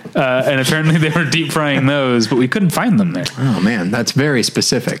 Yeah. And apparently they were deep frying those, but we couldn't find them there. Oh man, that's very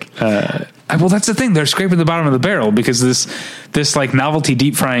specific. Well, that's the thing. They're scraping the bottom of the barrel because this like novelty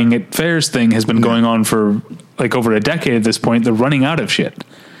deep frying at fairs thing has been going on for like over a decade at this point. They're running out of shit.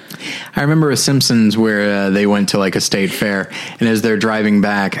 I remember a Simpsons where they went to like a state fair, and as they're driving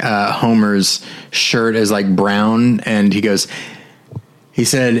back, Homer's shirt is like brown, and he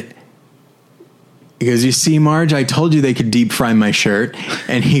said, "You see, Marge, I told you they could deep fry my shirt."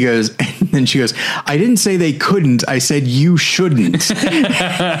 And he goes, and then she goes, "I didn't say they couldn't. I said you shouldn't."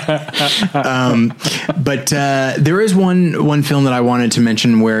 But there is one film that I wanted to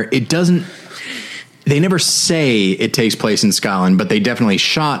mention where it doesn't. They never say it takes place in Scotland, but they definitely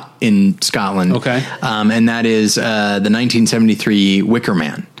shot in Scotland. Okay. And that is the 1973 Wicker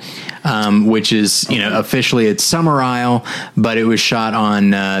Man. Which is, officially it's Summer Isle, but it was shot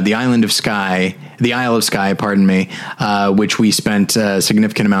on the Isle of Skye, which we spent a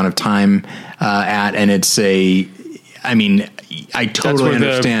significant amount of time at. And I totally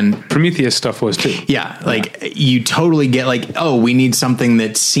understand. The Prometheus stuff was too. Yeah. You totally get we need something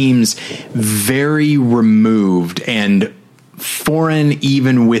that seems very removed and foreign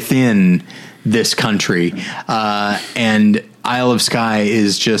even within this country. And Isle of Skye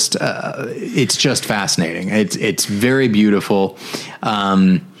is just, it's just fascinating. It's very beautiful.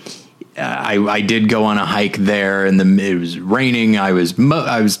 I did go on a hike there, and it was raining. I was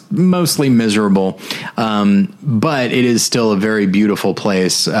mostly miserable, but it is still a very beautiful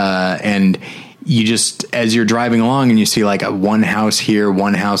place. And you just, as you're driving along and you see like one house here,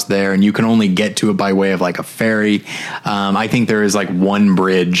 one house there, and you can only get to it by way of like a ferry. I think there is like one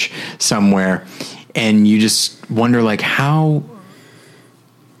bridge somewhere, and you just wonder like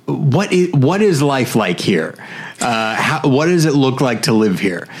what is life like here? What does it look like to live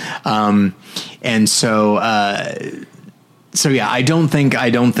here? And so yeah, I don't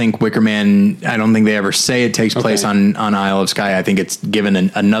think Wicker Man, I don't think they ever say it takes place on Isle of Skye. I think it's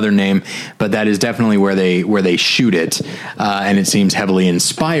given another name, but that is definitely where they shoot it. And it seems heavily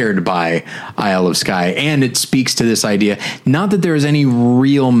inspired by Isle of Skye. And it speaks to this idea, not that there is any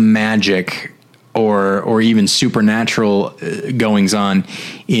real magic or even supernatural goings on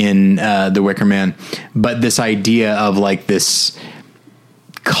in The Wicker Man, but this idea of like this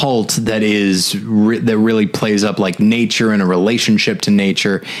cult that really plays up like nature and a relationship to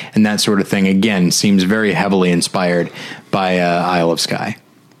nature and that sort of thing, again, seems very heavily inspired by Isle of Skye.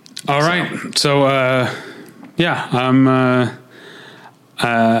 All right. So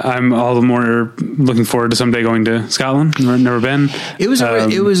I'm all the more looking forward to someday going to Scotland. Never been. It was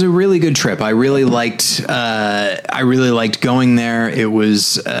a really good trip. I really liked going there. It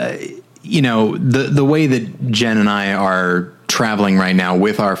was the way that Jen and I are traveling right now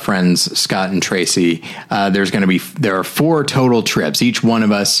with our friends Scott and Tracy. There are 4 total trips. Each one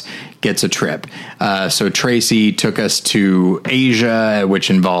of us gets a trip. So Tracy took us to Asia,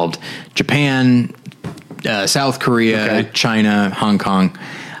 which involved Japan, South Korea, China, Hong Kong.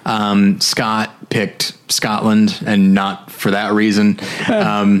 Scott picked Scotland, and not for that reason.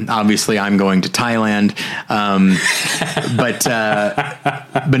 Obviously I'm going to Thailand. But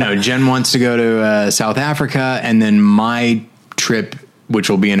no, Jen wants to go to South Africa, and then my trip, which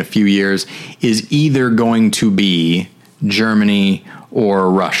will be in a few years, is either going to be Germany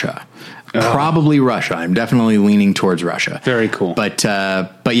or Russia. Probably Russia. I'm definitely leaning towards Russia. Very cool. But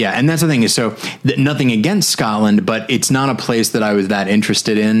yeah, and that's the thing is, so nothing against Scotland, but it's not a place that I was that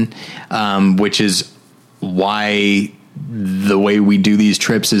interested in, which is why the way we do these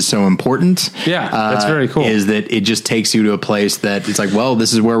trips is so important. Yeah, that's very cool. Is that it just takes you to a place that it's like, well,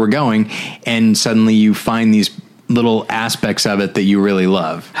 this is where we're going, and suddenly you find these little aspects of it that you really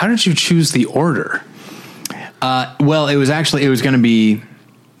love. How did you choose the order? Well, it was going to be,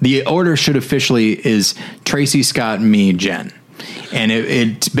 the order should officially is Tracy, Scott, me, Jen. And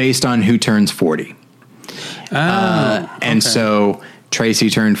it's based on who turns 40. And so Tracy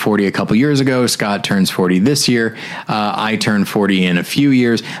turned 40 a couple years ago. Scott turns 40 this year. I turn 40 in a few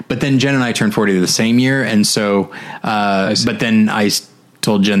years, but then Jen and I turned 40 the same year. And so, but then I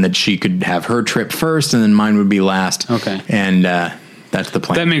told Jen that she could have her trip first and then mine would be last. Okay. And, that's the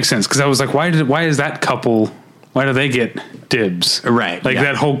plan. That makes sense. Cause I was like, why is that couple, why do they get dibs? Right. Like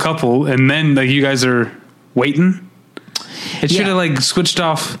that whole couple. And then like you guys are waiting. It should have like switched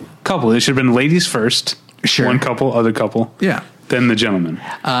off couple. It should have been ladies first. Sure. One couple, other couple. Yeah. Then the gentleman.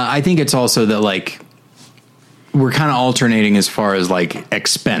 I think it's also that like we're kind of alternating as far as like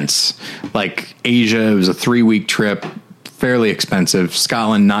expense. Like Asia, it was a 3-week trip, fairly expensive.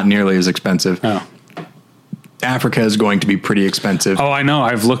 Scotland, not nearly as expensive. Oh. Africa is going to be pretty expensive. Oh, I know.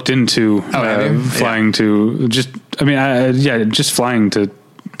 I've looked into flying to just flying to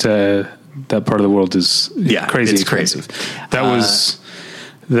that part of the world is crazy expensive. Crazy. That was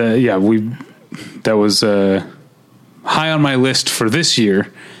that was high on my list for this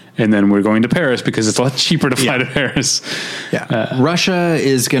year. And then we're going to Paris because it's a lot cheaper to fly to Paris. Yeah. Russia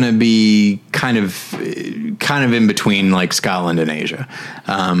is going to be kind of in between like Scotland and Asia.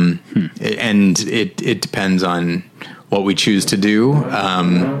 And it depends on what we choose to do.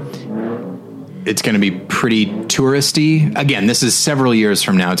 It's going to be pretty touristy. Again, this is several years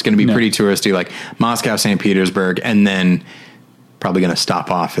from now. It's going to be pretty touristy, like Moscow, St. Petersburg, and then probably going to stop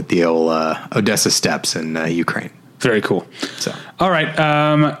off at the old Odessa steppes in Ukraine. Very cool. So, all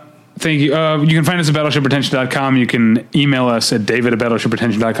right. Thank you. You can find us at battleshippretension.com. You can email us at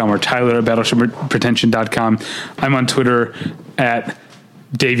david@battleshippretension.com or Tyler@battleshippretension.com. I'm on Twitter at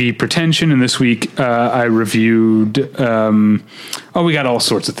Davy Pretension, and this week I reviewed. We got all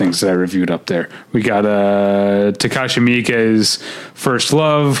sorts of things that I reviewed up there. We got Takashi Miike's First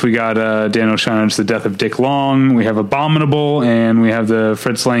Love. We got Daniel Scheiner's The Death of Dick Long. We have Abominable, and we have the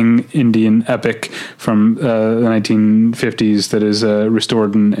Fritz Lang Indian epic from the 1950s that is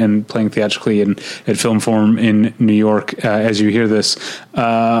restored and playing theatrically and at Film Forum in New York as you hear this.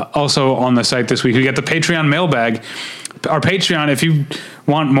 Also on the site this week, we got the Patreon mailbag. Our Patreon, if you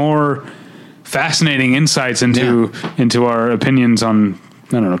want more fascinating insights into our opinions on,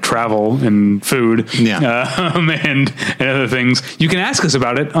 I don't know, travel and food and other things, you can ask us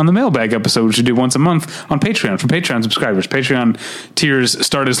about it on the mailbag episode, which we do once a month on Patreon for Patreon subscribers. Patreon tiers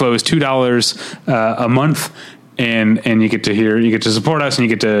start as low as $2 a month. And you get to support us, and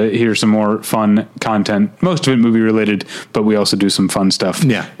you get to hear some more fun content. Most of it movie related, but we also do some fun stuff.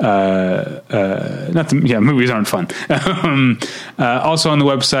 Movies aren't fun. Also on the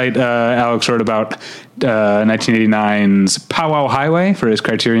website, Alex wrote about 1989's Powwow Highway for his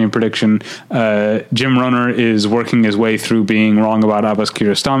Criterion prediction. Jim Rohner is working his way through being wrong about Abbas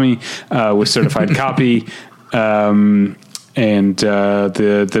Kiarostami with certified copy. And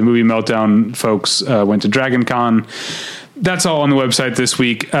the Movie Meltdown folks went to Dragon Con. That's all on the website this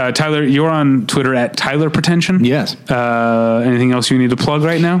week. Tyler, you're on Twitter at Tyler Pretension. Yes. Anything else you need to plug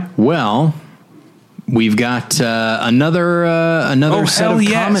right now? Well, we've got another set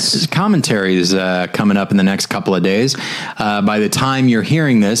of commentaries coming up in the next couple of days. By the time you're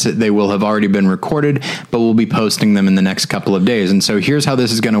hearing this, they will have already been recorded, but we'll be posting them in the next couple of days. And so here's how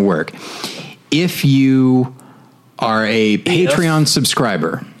this is going to work. If you are a Patreon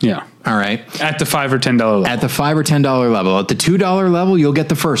subscriber. Yeah. All right. At the $5 or $10 level. At the $5 or $10 level. At the $2 level, you'll get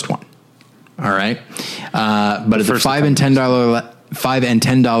the first one. All right. But at the $5 and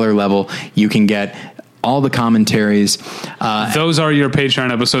 $10 level, you can get all the commentaries. Those are your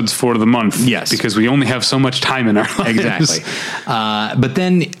Patreon episodes for the month. Yes. Because we only have so much time in our lives. Exactly. But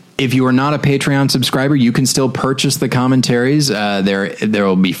then if you are not a Patreon subscriber, you can still purchase the commentaries. There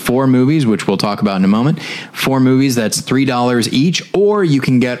will be 4 movies, which we'll talk about in a moment. 4 movies, that's $3 each, or you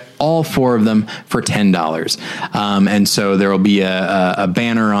can get all 4 of them for $10. And so there will be a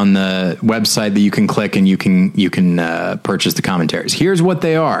banner on the website that you can click, and you can purchase the commentaries. Here's what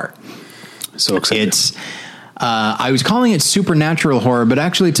they are. So excited. It's I was calling it supernatural horror, but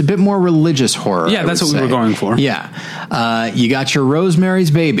actually it's a bit more religious horror. Yeah, that's what we were going for. Yeah. You got your Rosemary's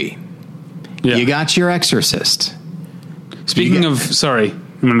Baby. Yeah. You got your Exorcist. Speaking of, sorry.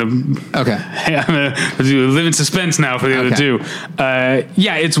 I'm going to live in suspense now for the other two.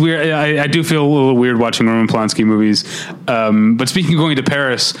 It's weird. I do feel a little weird watching Roman Polanski movies. But speaking of going to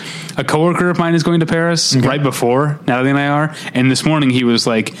Paris, a coworker of mine is going to Paris right before Natalie and I are. And this morning he was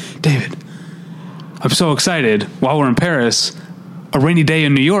like, David, I'm so excited. While we're in Paris, A Rainy Day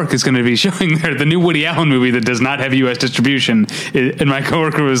in New York is going to be showing there, the new Woody Allen movie that does not have U.S. distribution. And my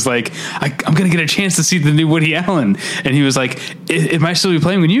coworker was like, I'm going to get a chance to see the new Woody Allen. And he was like, it might still be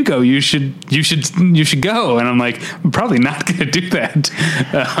playing when you go. You should go. And I'm like, I'm probably not going to do that.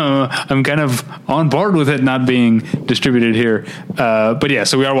 I'm kind of on board with it not being distributed here. But yeah,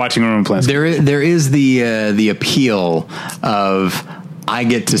 so we are watching Roman Polanski. There is the appeal of, I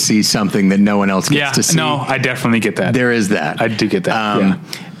get to see something that no one else gets to see. No, I definitely get that. There is that. I do get that.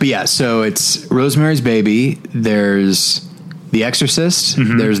 But yeah, so it's Rosemary's Baby. There's The Exorcist.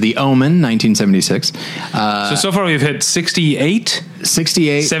 There's The Omen, 1976. So far we've hit 68,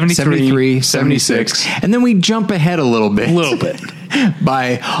 73, 76. And then we jump ahead a little bit.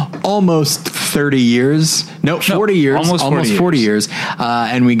 By almost 30 years. No, 40 years. Almost 40 years.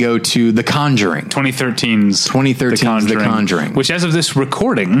 And we go to The Conjuring. 2013's The Conjuring. Which, as of this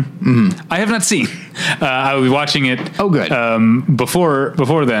recording, I have not seen. I will be watching it. Oh, good.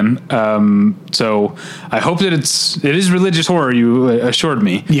 Before then. So I hope that it is religious horror, you assured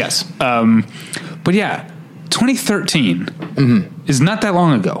me. Yes. But yeah, 2013 is not that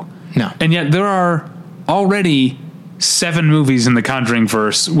long ago. No. And yet there are already 7 movies in the Conjuring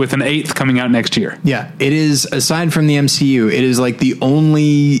verse, with an 8th coming out next year. Yeah, it is, aside from the MCU, it is like the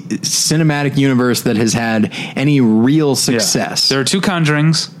only cinematic universe that has had any real success. Yeah. There are 2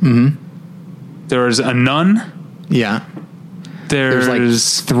 Conjurings. There is a Nun. Yeah. There's like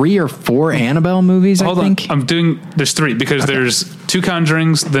 3 or 4 Annabelle movies, I think. There's 3, because there's 2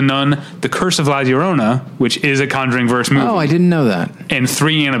 Conjurings, The Nun, The Curse of La Llorona, which is a Conjuring verse movie. Oh, I didn't know that. And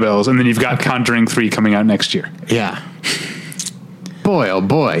 3 Annabelles, and then you've got Conjuring 3 coming out next year. Yeah. Boy, oh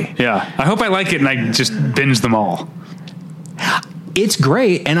boy. Yeah. I hope I like it and I just binge them all. It's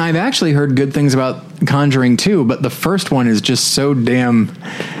great, and I've actually heard good things about Conjuring 2, but the first one is just so damn...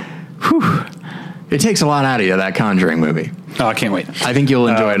 It takes a lot out of you, that Conjuring movie. Oh, I can't wait. I think you'll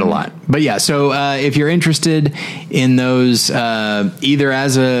enjoy it a lot. But yeah, so if you're interested in those, either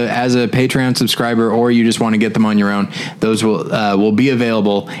as a Patreon subscriber or you just want to get them on your own, those will be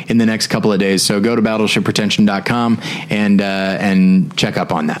available in the next couple of days. So go to battleshipretention.com and check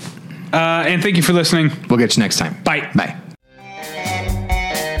up on that. And thank you for listening. We'll get you next time. Bye. Bye.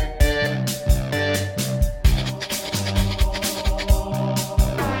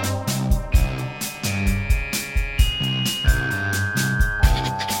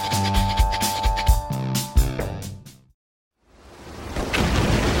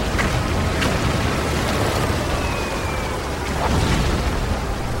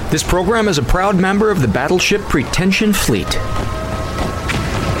 This program is a proud member of the Battleship Pretension Fleet.